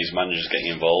Chinese manager's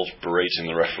getting involved, berating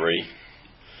the referee.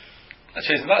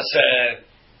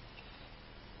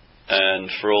 And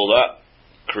for all that,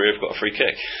 Korea have got a free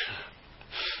kick.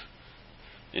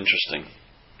 Interesting.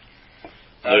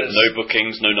 No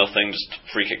bookings, no nothing, just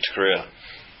free kick to Korea.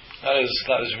 That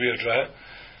is weird, right?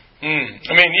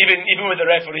 I mean, even with the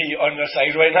referee on their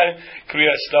side right now,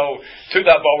 Korea still took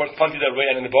that ball and punted it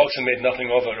right in the box and made nothing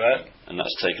of it, right? And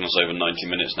that's taken us over 90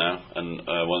 minutes now, and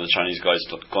one of the Chinese guys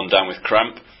gone down with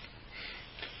cramp.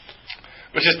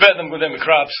 Which is better than going down with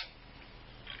crabs.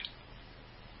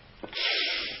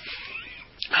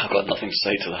 I've got nothing to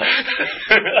say to that.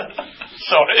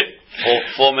 Sorry.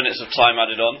 4 minutes of time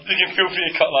added on. You can feel free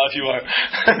to cut that if you want.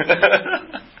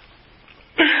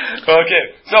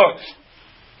 Okay, so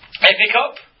FA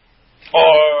Cup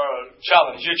or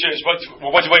Challenge? You choose. What do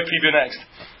you want to preview next?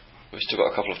 We've still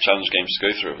got a couple of challenge games to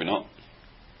go through, have we not?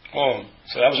 Oh,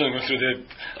 so I was only going through the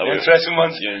interesting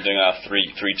ones. You're doing our three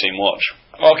team watch.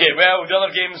 Okay, well, the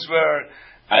other games were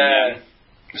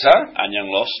Anyang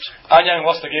lost. Anyang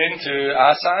lost again to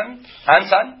Ansan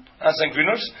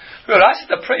Greeners, who are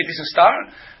actually a pretty decent start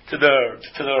to their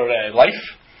life.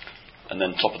 And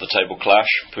then top of the table clash,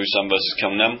 Busan versus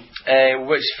Gyeongnam,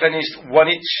 which finished 1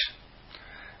 each.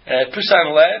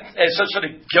 Busan led,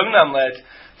 Gyeongnam led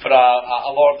for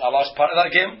a large part of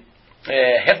that game.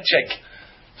 Herchik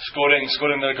scoring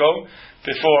their goal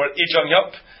before Lee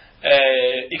Jung-yup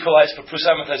equalised for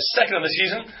Busan with his second of the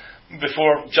season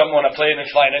before jumping on a plane and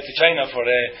flying out to China for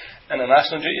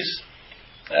international duties.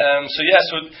 So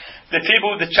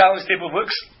the challenge table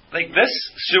looks like this: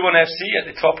 Suwon FC at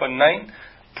the top on 9,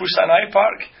 Busan I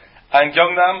Park, and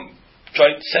Gyeongnam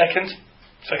joint second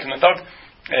and third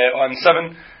on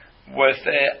 7, with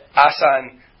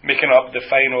Asan making up the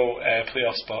final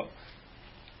playoff spot.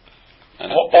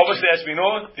 Obviously, as we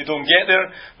know, they don't get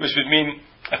there, which would mean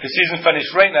if the season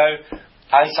finished right now,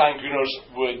 Ansan Greeners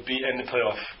would be in the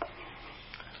playoff.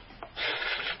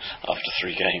 After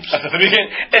 3 games.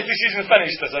 If the season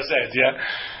finished, as I said, yeah.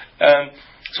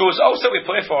 So it's also we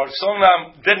play for.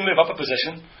 Songnam did move up a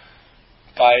position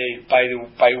by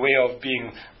way of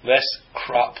being less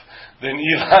crap than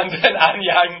Ilan and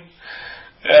Anyang.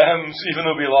 So even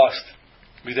though we lost,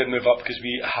 we did move up because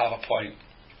we have a point.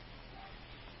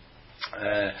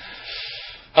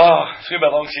 It's going to be a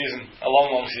long season. A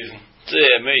long season.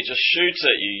 Dear me, just shoot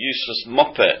it, you useless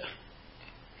muppet.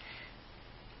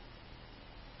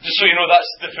 Just so you know, that's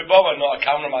the footballer, not a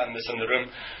cameraman that's in the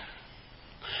room.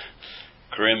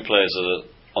 Korean players are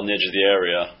on the edge of the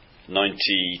area,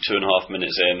 92.5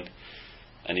 minutes in,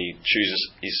 and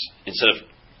he's instead of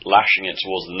lashing it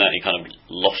towards the net, he kind of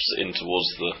lofts it in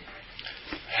towards the...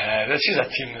 This is a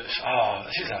team that's...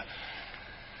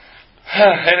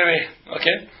 Anyway,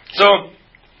 okay. So,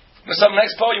 what's up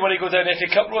next, Paul? You want to go down the FA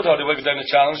Cup road, or do you want to go down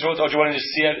the Challenge road, or do you want to just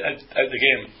see out the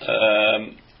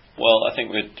game? Well, I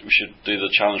think we should do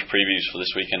the Challenge previews for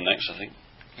this weekend next, I think.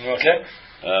 Okay.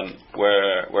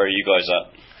 Where are you guys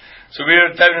at? So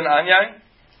we're down in Anyang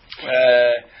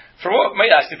for what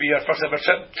might actually be our first ever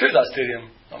trip to that stadium.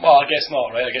 Well, I guess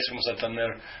not, right? I guess we must have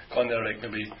gone there like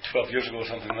maybe 12 years ago or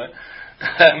something, right?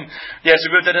 So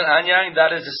we're down in Anyang.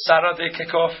 That is a Saturday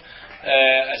kickoff.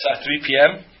 It's at 3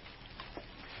 p.m.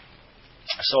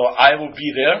 So I will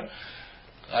be there.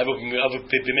 I will be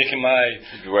making my...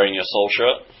 You'll be wearing your Seoul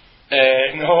shirt?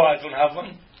 No, I don't have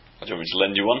one. Do you want me to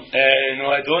lend you one?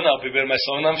 No, I don't. I'll be wearing my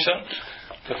Songnam shirt.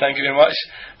 So thank you very much.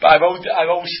 But I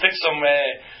will stick some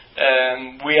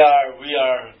we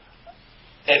are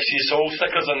FC Seoul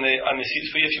stickers on the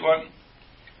seats for you if you want.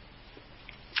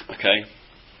 Okay.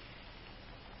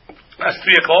 That's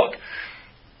 3 o'clock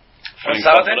on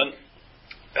Saturday.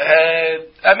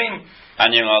 I mean,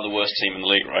 Anyang are the worst team in the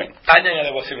league, right? Anyang are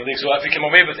the worst team in the league. So if we come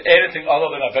away with anything other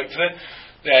than a victory,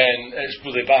 then it's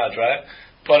really bad, right?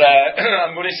 But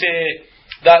I'm going to say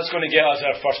that's going to get us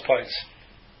our first points.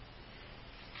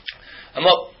 I'm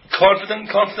not confident,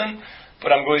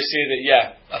 but I'm going to say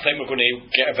that I think we're going to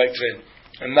get a victory,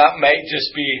 and that might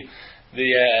just be the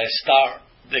start,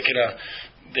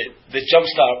 the jump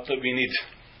start that we need.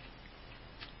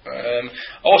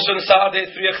 Also on Saturday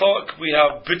at 3 o'clock we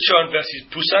have Bucheon versus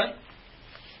Busan.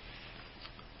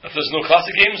 If there's no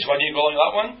classic games, when are you going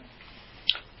that one?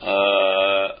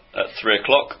 At 3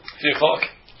 o'clock. 3 o'clock.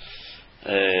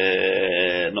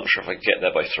 Not sure if I can get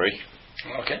there by 3.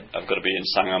 Okay. I've got to be in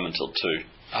Sangam until 2.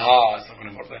 That's not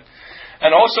going to work then.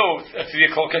 And also at 3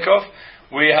 o'clock kickoff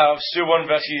we have Suwon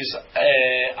versus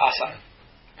Asan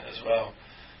as well.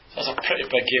 So that's a pretty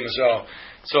big game as well.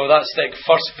 So that's like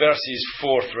first versus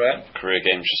fourth, right? Korea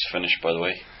game's just finished, by the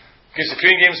way. Okay, so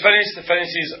Korean game's finished. The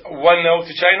finish is 1-0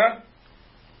 to China.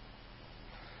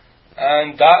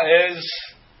 And that is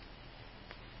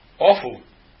awful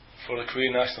for the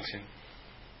Korean national team.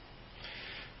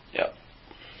 Yeah,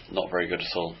 not very good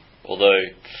at all. Although,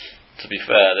 to be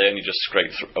fair, they only just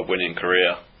scraped a win in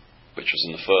Korea, which was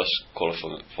in the first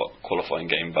qualifying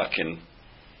game back in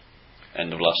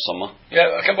end of last summer.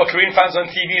 Yeah, a couple of Korean fans on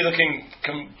TV looking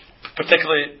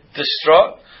particularly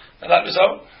distraught at that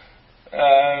result.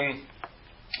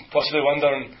 Possibly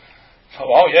wondering,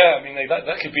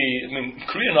 that could be.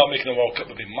 Korea not making the World Cup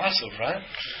would be massive, right?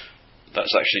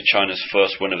 That's actually China's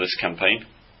first win of this campaign.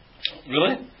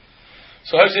 Really?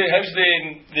 So how's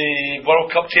the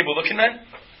World Cup table looking then?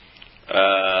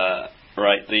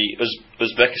 Right, the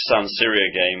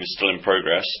Uzbekistan-Syria game is still in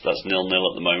progress. That's 0-0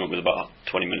 at the moment with about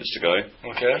 20 minutes to go.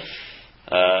 Okay.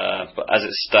 But as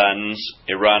it stands,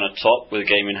 Iran are top with a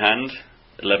game in hand,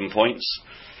 11 points.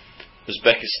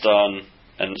 Uzbekistan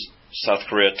and South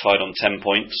Korea tied on 10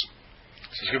 points.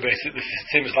 So it's going to be the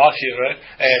same as last year, right?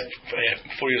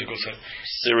 4 years ago, so.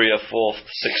 Syria 4th,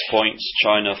 6 points.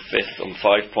 China 5th on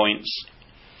 5 points.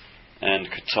 And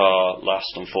Qatar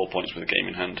last on 4 points with a game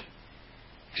in hand.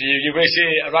 So you may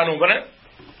say Iran will win it?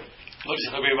 Looks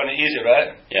like they'll be winning easy,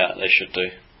 right? Yeah, they should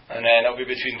do. And then it'll be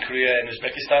between Korea and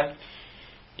Uzbekistan?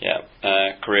 Yeah,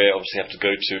 Korea obviously have to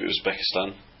go to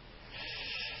Uzbekistan.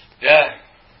 Yeah.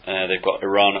 They've got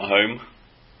Iran at home.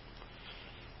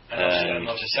 And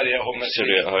obviously Syria at home.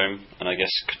 Syria at home. And I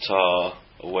guess Qatar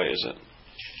away, is it?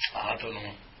 I don't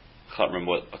know. I can't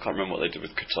remember what they did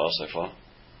with Qatar so far.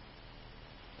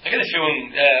 I get a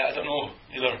feeling, I don't know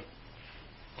either.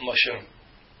 I'm not sure.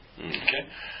 Okay.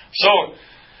 So,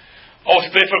 to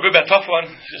play for going to be a tough one.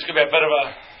 It's going to be a bit of a...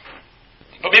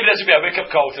 But maybe this will be a wake-up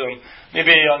call to them.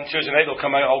 Maybe on Tuesday night they'll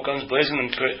come out all guns blazing and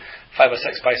put 5 or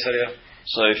 6 by Syria.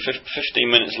 So 15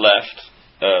 minutes left.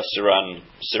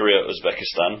 Syria,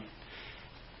 Uzbekistan.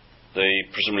 They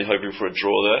presumably hoping for a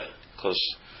draw there, because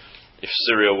if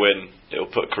Syria win,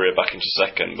 it'll put Korea back into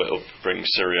second, but it'll bring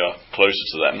Syria closer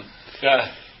to them.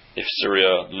 Yeah. If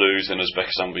Syria lose, then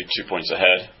Uzbekistan will be 2 points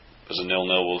ahead. As a 0-0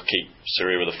 will keep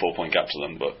Syria with a 4-point gap to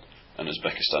them, and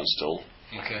Uzbekistan still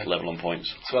level on points.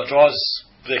 So a draw's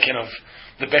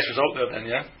the best result there then,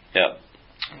 yeah? Yeah.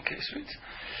 Okay, sweet.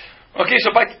 Okay,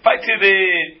 so back to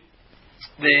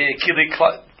the Key League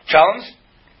Challenge.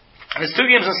 There's 2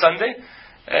 games on Sunday.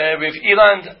 We have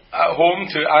Eland at home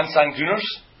to Ansan Gooners.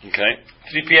 Okay.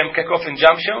 3 p.m. kickoff in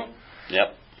Jamshel.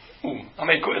 Yep. Ooh, I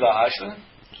might go to that actually.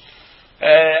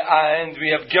 And we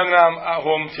have Gyeongnam at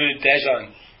home to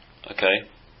Daejeon. Okay.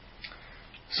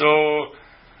 So,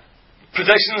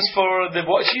 predictions for the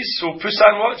watches. So,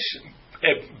 Busan watch,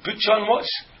 Bucheon watch.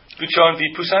 Bucheon v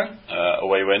Busan.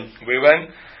 Away win. Away win.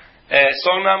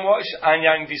 Songnam watch,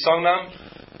 Anyang v Songnam.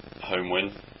 Home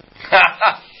win.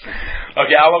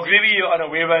 Okay, I'll agree with you on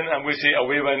away win, and we'll say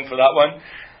away win for that one.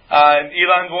 And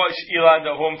Eland watch, Eland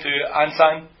at home to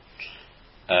Ansan.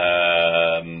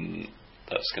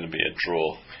 That's going to be a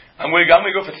draw. And we're going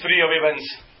to go for 3 away wins.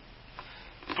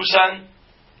 Busan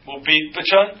will beat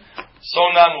Bucheon,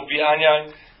 Songnam will beat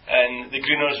Anyang, and the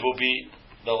Greeners will beat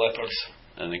the Leopards.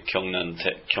 And then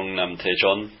Gyeongnam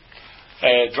Daejeon.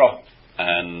 Draw.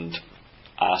 And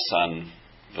Asan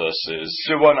versus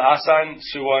Suwon Asan.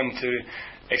 Suwon to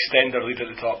extend their lead at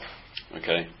the top.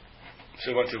 Okay.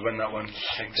 Suwon to win that one,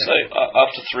 I think. So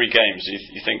after 3 games,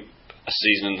 you think a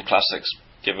season in the Classics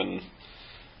given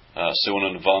Suwon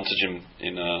an advantage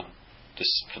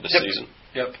for this season?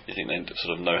 Yep. You think they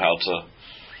sort of know how to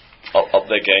up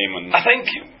their game? And I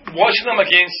think watching them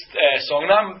against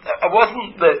Songnam, it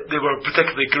wasn't that they were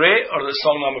particularly great or that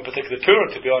Songnam were particularly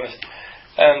poor, to be honest.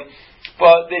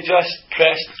 But they just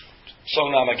pressed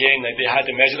Songnam again. Like they had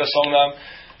to measure the Songnam.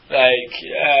 Like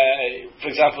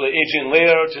for example, Adrian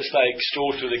Lair just like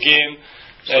strolled through the game.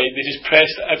 They just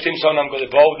pressed. Every time Songnam got the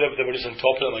ball, they were just on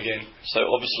top of them again. So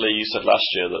obviously, you said last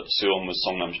year that Suwon was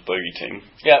Songnam's bogey team.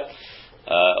 Yeah.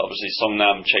 Obviously,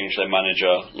 Songnam changed their manager,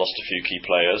 lost a few key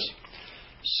players.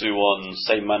 Suwon,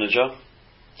 same manager.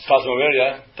 As far as I'm aware,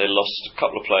 yeah. They lost a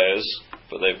couple of players,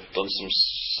 but they've done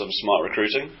some smart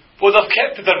recruiting. Well, they've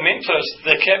kept their main players.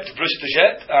 They kept Bruce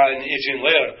Paget and Adrian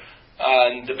Lair,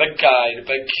 and the big guy, the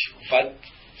big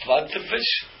Vladovic.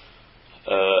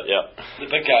 Yeah. The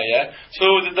big guy, yeah. So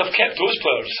they've kept those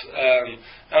players,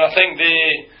 and I think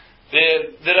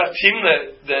they're a team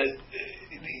that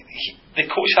the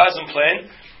coach has them playing,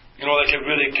 like a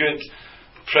really good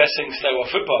pressing style of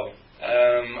football.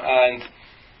 And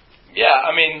yeah,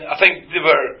 I mean, I think they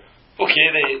were okay.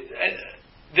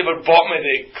 They were bottom of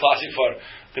the Classic for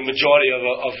the majority of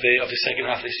the second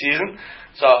half of the season.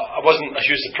 So I wasn't a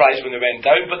huge surprise when they went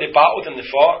down, but they battled and they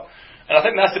fought, and I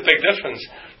think that's the big difference.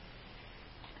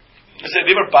 I said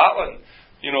they were battling,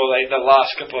 like the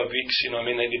last couple of weeks. I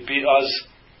mean, like they beat us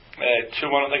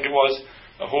 2-1, I think it was,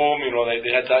 at home. Like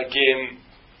they had that game.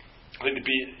 I think they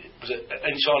beat, was it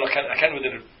Incheon? I can't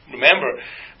really remember,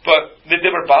 but they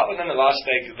were battling in the last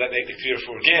the 3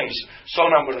 or 4 games.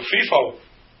 Songnam were in free fall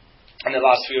in the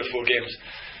last 3 or 4 games,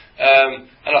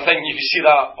 and I think you can see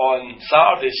that on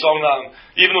Saturday. Songnam,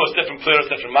 even though it's different players,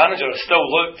 different managers, still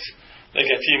looked like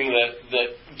a team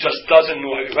that just doesn't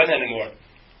know how to win anymore.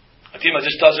 A team that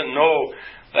just doesn't know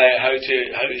how to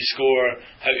score,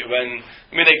 how to win.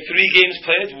 I mean, like 3 games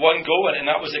played, 1 goal, and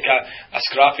that was like a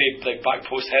scrappy back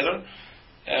post header.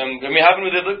 And we haven't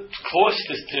really looked close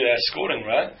to scoring,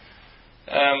 right?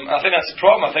 I think that's the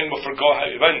problem. I think we forgot how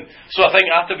to win. So I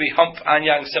think after we hump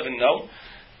Anyang 7-0,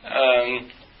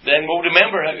 then we'll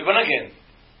remember how to win again.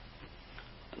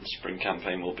 And the spring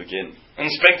campaign will begin. And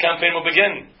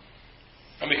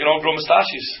we can all grow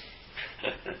moustaches.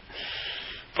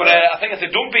 But I think if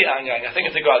they don't beat Anyang, I think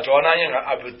if they got a draw on Anyang,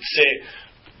 I would say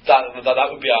that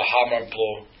would be a hammer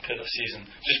blow to the season.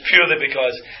 Just purely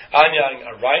because Anyang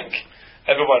are ranked.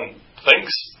 Everyone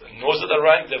thinks and knows that they're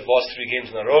ranked. They've lost 3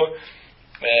 games in a row.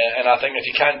 And I think if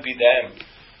you can't beat them,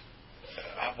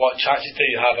 what chances do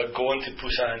you have of going to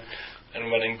Busan and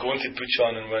winning, going to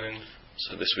Bucheon and winning?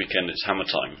 So this weekend it's hammer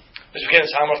time. This weekend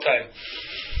it's hammer time.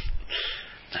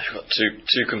 I've got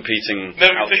two competing. No,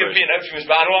 two outros competing outros,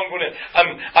 but I know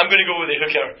I'm going to go with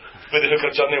the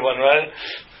hooker journey one, right?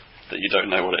 that you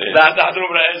don't know what it is. I don't know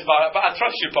what it is, but I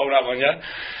trust you, Paul, that one, yeah.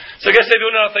 So I guess the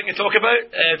only other thing to talk about,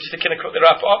 just to kind of quickly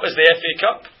wrap it up, is the FA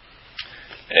Cup.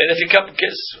 The FA Cup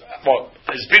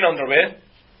has been underway,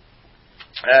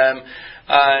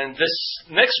 and this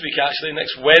next week, actually,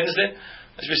 next Wednesday,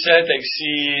 as we said,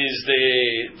 sees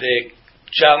the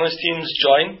challenge teams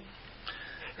join.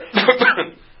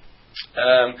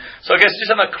 So I guess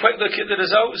just have a quick look at the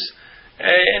results.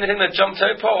 Anything that jumped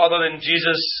out, Paul, other than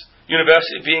Jesus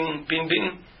University being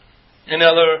beaten? Any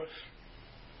other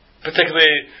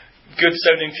particularly good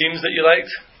sounding teams that you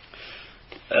liked?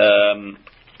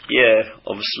 Yeah,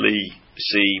 obviously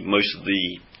see most of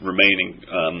the remaining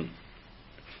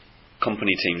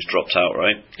company teams dropped out,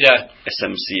 right? Yeah.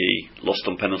 SMCE lost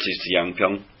on penalties to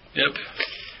Yangpyeong. Yep.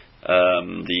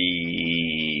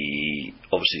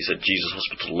 Obviously said Jesus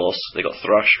Hospital lost. They got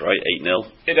thrashed, right? 8-0.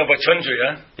 8-0 by Chunju,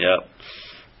 yeah? Yeah.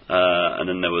 And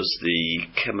then there was the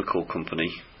chemical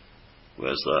company.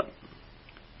 Where's that?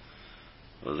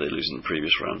 What did they lose in the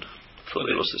previous round? Thought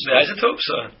they lost this the Isotopes,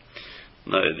 or?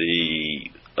 No,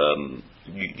 the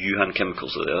Yuhan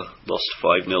Chemicals there lost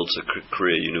 5-0 to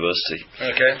Korea University.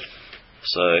 Okay.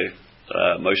 So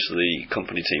most of the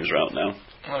company teams are out now.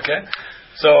 Okay.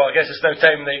 So I guess it's now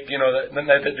time now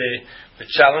that the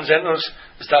challenge enters,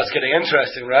 it starts getting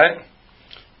interesting, right?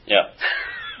 Yeah.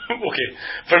 Okay.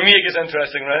 For me it gets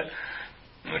interesting, right?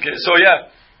 Okay, so yeah.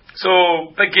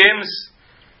 So big games.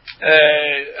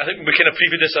 I think we kind of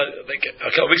previewed this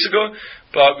a couple of weeks ago,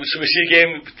 but we see a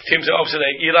game, teams that obviously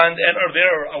like Eland enter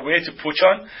there away to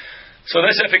Pocheon. So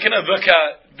this, if we kind of look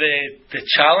at the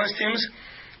challenge teams,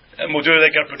 and we'll do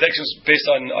like our predictions based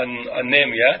on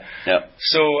name, yeah? Yeah.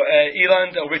 So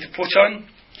Eland away to Pocheon.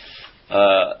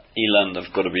 Eland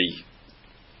have got to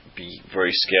be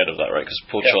very scared of that, right? Because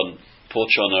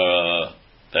Pocheon are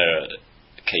they're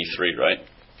K3, right?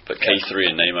 But K3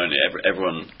 in name only.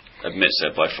 Everyone admits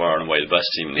they're by far and away the best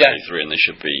team in the K3, and they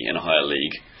should be in a higher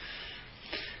league.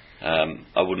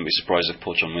 I wouldn't be surprised if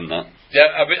Pocheon win that. Yeah,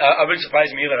 I wouldn't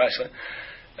surprise me either, actually.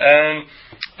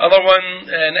 Other one,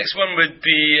 next one would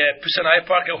be Busan I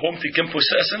Park at home to Gimpo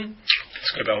Citizen.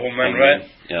 It's going to be a home win, right?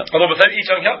 Yeah. Although without Lee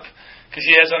Jung Hyup, because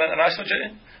he is on international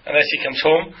duty, unless he comes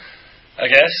home, I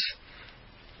guess.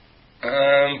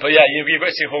 But yeah, you've got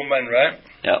to say home win, right?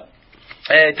 Yeah.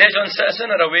 Daejeon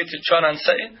Citizen are away to Cheonan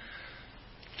City.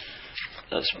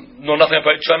 That's Know nothing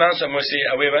about Cheonan, so I'm going to say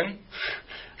away win.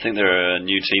 I think they're a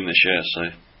new team this year, so.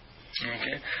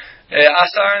 Okay.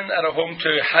 Asan are at home to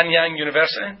Hanyang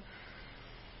University.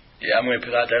 Yeah, I'm going to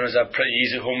put that down as a pretty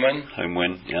easy home win. Home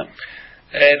win, yeah.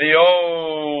 The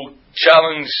all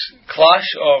challenge clash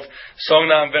of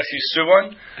Songnam versus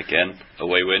Suwon. Again,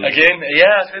 away win. Again,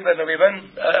 yeah, it's been an away win.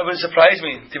 It would surprise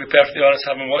me, to be perfectly honest,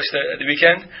 having watched it at the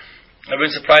weekend. It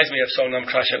wouldn't surprise me if Songnam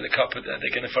crash out the cup in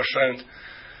the first round.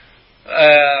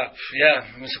 Yeah,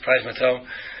 it wouldn't surprise me at all.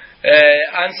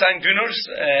 Ansang Duners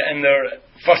in their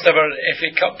first ever FA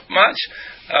Cup match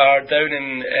are down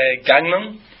in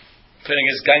Gangneung, playing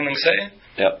against Gangneung City.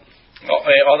 Yep.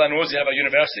 All I know is they have a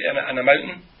university and a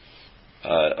mountain.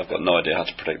 I've got no idea how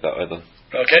to predict that either.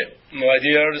 Okay, no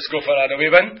idea. Let's go for an away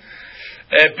win.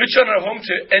 Bucheon are home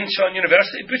to Incheon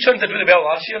University. Bucheon did really well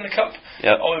last year in the cup,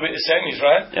 all the way to the semis,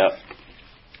 right? Yeah.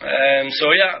 So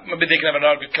yeah, maybe they can have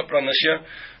another good cup run this year.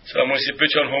 So I'm going to say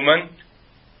Bucheon home win.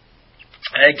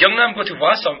 Gyeongnam go to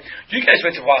Hwasong. You guys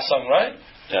went to Hwasong, right?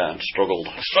 Yeah, and struggled.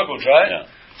 Struggled, right? Yeah.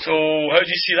 So how do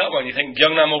you see that one? You think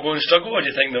Gyeongnam will go and struggle, or do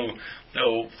you think they'll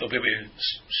be able to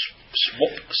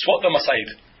swap them aside?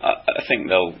 I think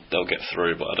they'll get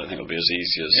through, but I don't think it'll be as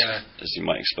easy as you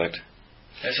might expect.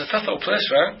 It's a tough little place,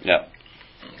 right? Yeah.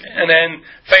 Okay. And then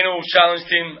final challenge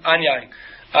team Anyang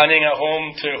at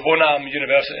home to Honam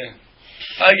University.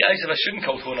 I said I shouldn't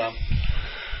call it Honam.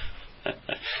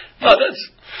 No, I did.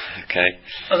 Okay.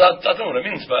 I don't know what it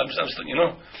means, but I'm just letting you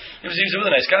know. He was a really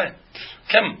nice guy.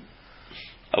 Kim.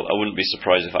 I wouldn't be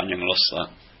surprised if Anyang lost that.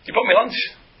 You bought me lunch.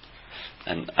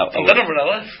 And dinner when I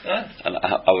left. Huh? And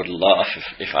I would laugh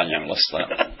if Anyang lost that.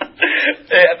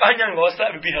 If Anyang lost that,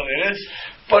 it would be hilarious.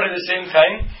 But at the same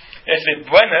time, if they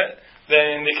win it,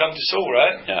 then they come to Seoul,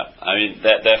 right? Yeah. I mean,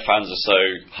 their fans are so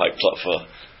hyped up for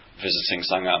visiting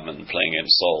Sangam and playing in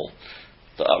Seoul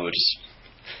that I would just...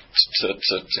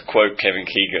 To quote Kevin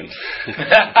Keegan,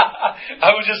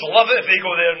 I would just love it if they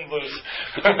go there and lose.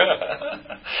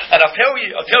 And I'll tell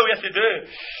you if they do.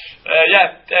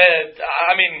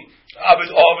 I mean, I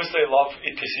would obviously love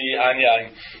to see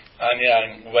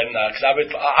Anyang win that,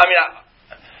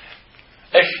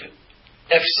 because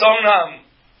if Songnam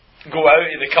go out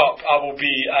of the cup, I will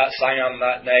be at Sangam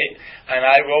that night, and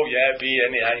I will, be in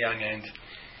the Anyang end.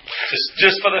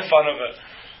 Just for the fun of it.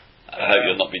 I hope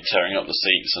you'll not be tearing up the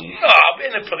seats and. No, I'll be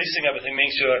in the policing everything,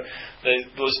 make sure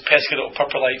those pesky little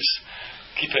purple lights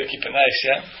keep it nice,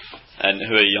 yeah. And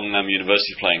who are Yeongnam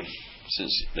University playing?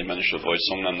 Since they managed to avoid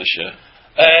Songnam this year.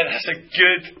 That's a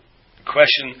good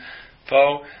question,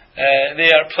 Paul.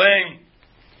 They are playing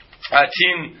a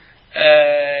team.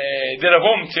 They're at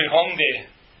home to Hongdae.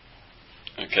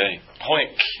 Okay.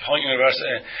 Hoink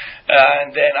University,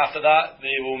 and then after that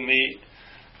they will meet.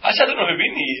 Actually, I don't know who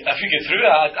we meet. If we get through,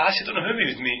 I actually don't know who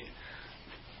we would meet.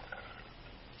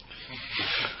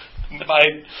 My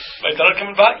daughter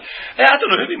coming back? Yeah, I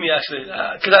don't know who we meet actually,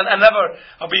 because I never.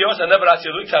 I'll be honest, I never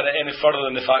actually looked at it any further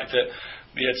than the fact that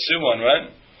we had Suwon,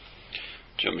 right?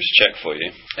 Do you want me to check for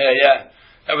you? Yeah.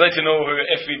 I would like to know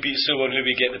if we beat Suwon, who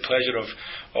we get the pleasure of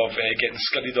getting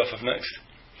scudded off of next.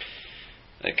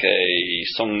 Okay,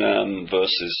 Songnam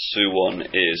versus Suwon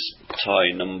is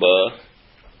tie number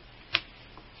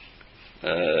 52.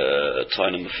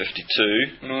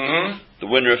 Mm-hmm. The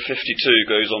winner of 52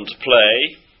 goes on to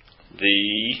play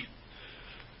the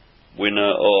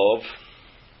winner of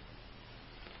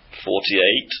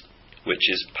 48, which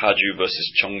is Paju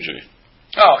versus Cheongju.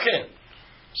 Oh, okay.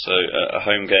 So a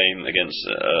home game against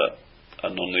a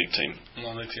non-league team.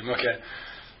 Non-league team, okay.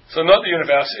 So not the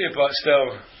university, but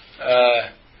still.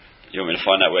 You want me to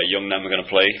find out where Yeongnam are going to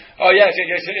play? Oh yes.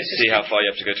 See how far you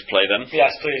have to go to play them?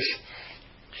 Yes, please.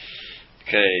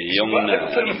 Okay, Yeongnam.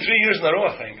 I've played them 3 years in a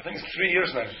row, I think. I think it's 3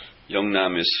 years now.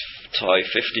 Yeongnam is tie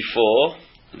 54.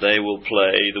 They will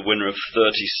play the winner of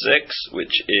 36,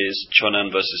 which is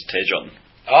Cheonan versus Daejeon.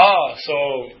 Ah,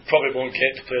 so probably won't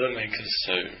get to play them then, because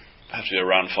so have to be a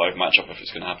round 5 matchup if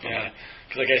it's going to happen. Yeah,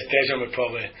 because I guess Daejeon would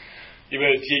probably you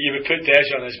would put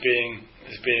Daejeon as being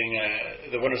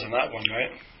the winners in that one,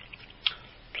 right?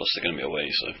 Plus they're going to be away,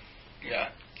 so yeah.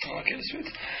 Okay, sweet.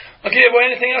 Okay, well,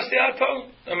 anything else to add,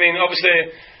 Paul? I mean, obviously,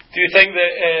 do you think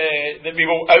that we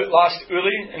will outlast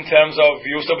Uli in terms of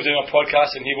you'll still be doing a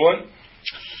podcast and he won't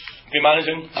be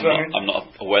managing? I'm not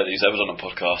aware that he's ever done a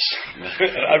podcast.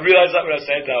 I realised that when I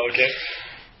said that. Okay.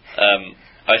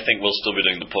 I think we'll still be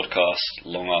doing the podcast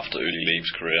long after Uli leaves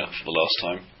Korea for the last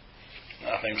time.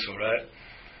 I think so, right?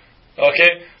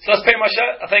 Okay, so that's pretty much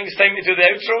it. I think it's time to do the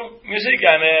outro music,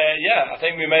 and I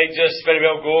think we might just very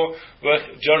well go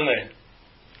with Journey.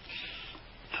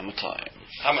 Hammer time.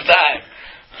 Hammer time.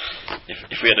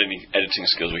 If we had any editing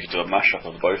skills, we could do a mashup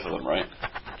of both of them, right?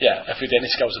 Yeah, if we had any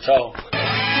skills at all.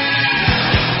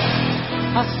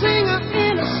 I sing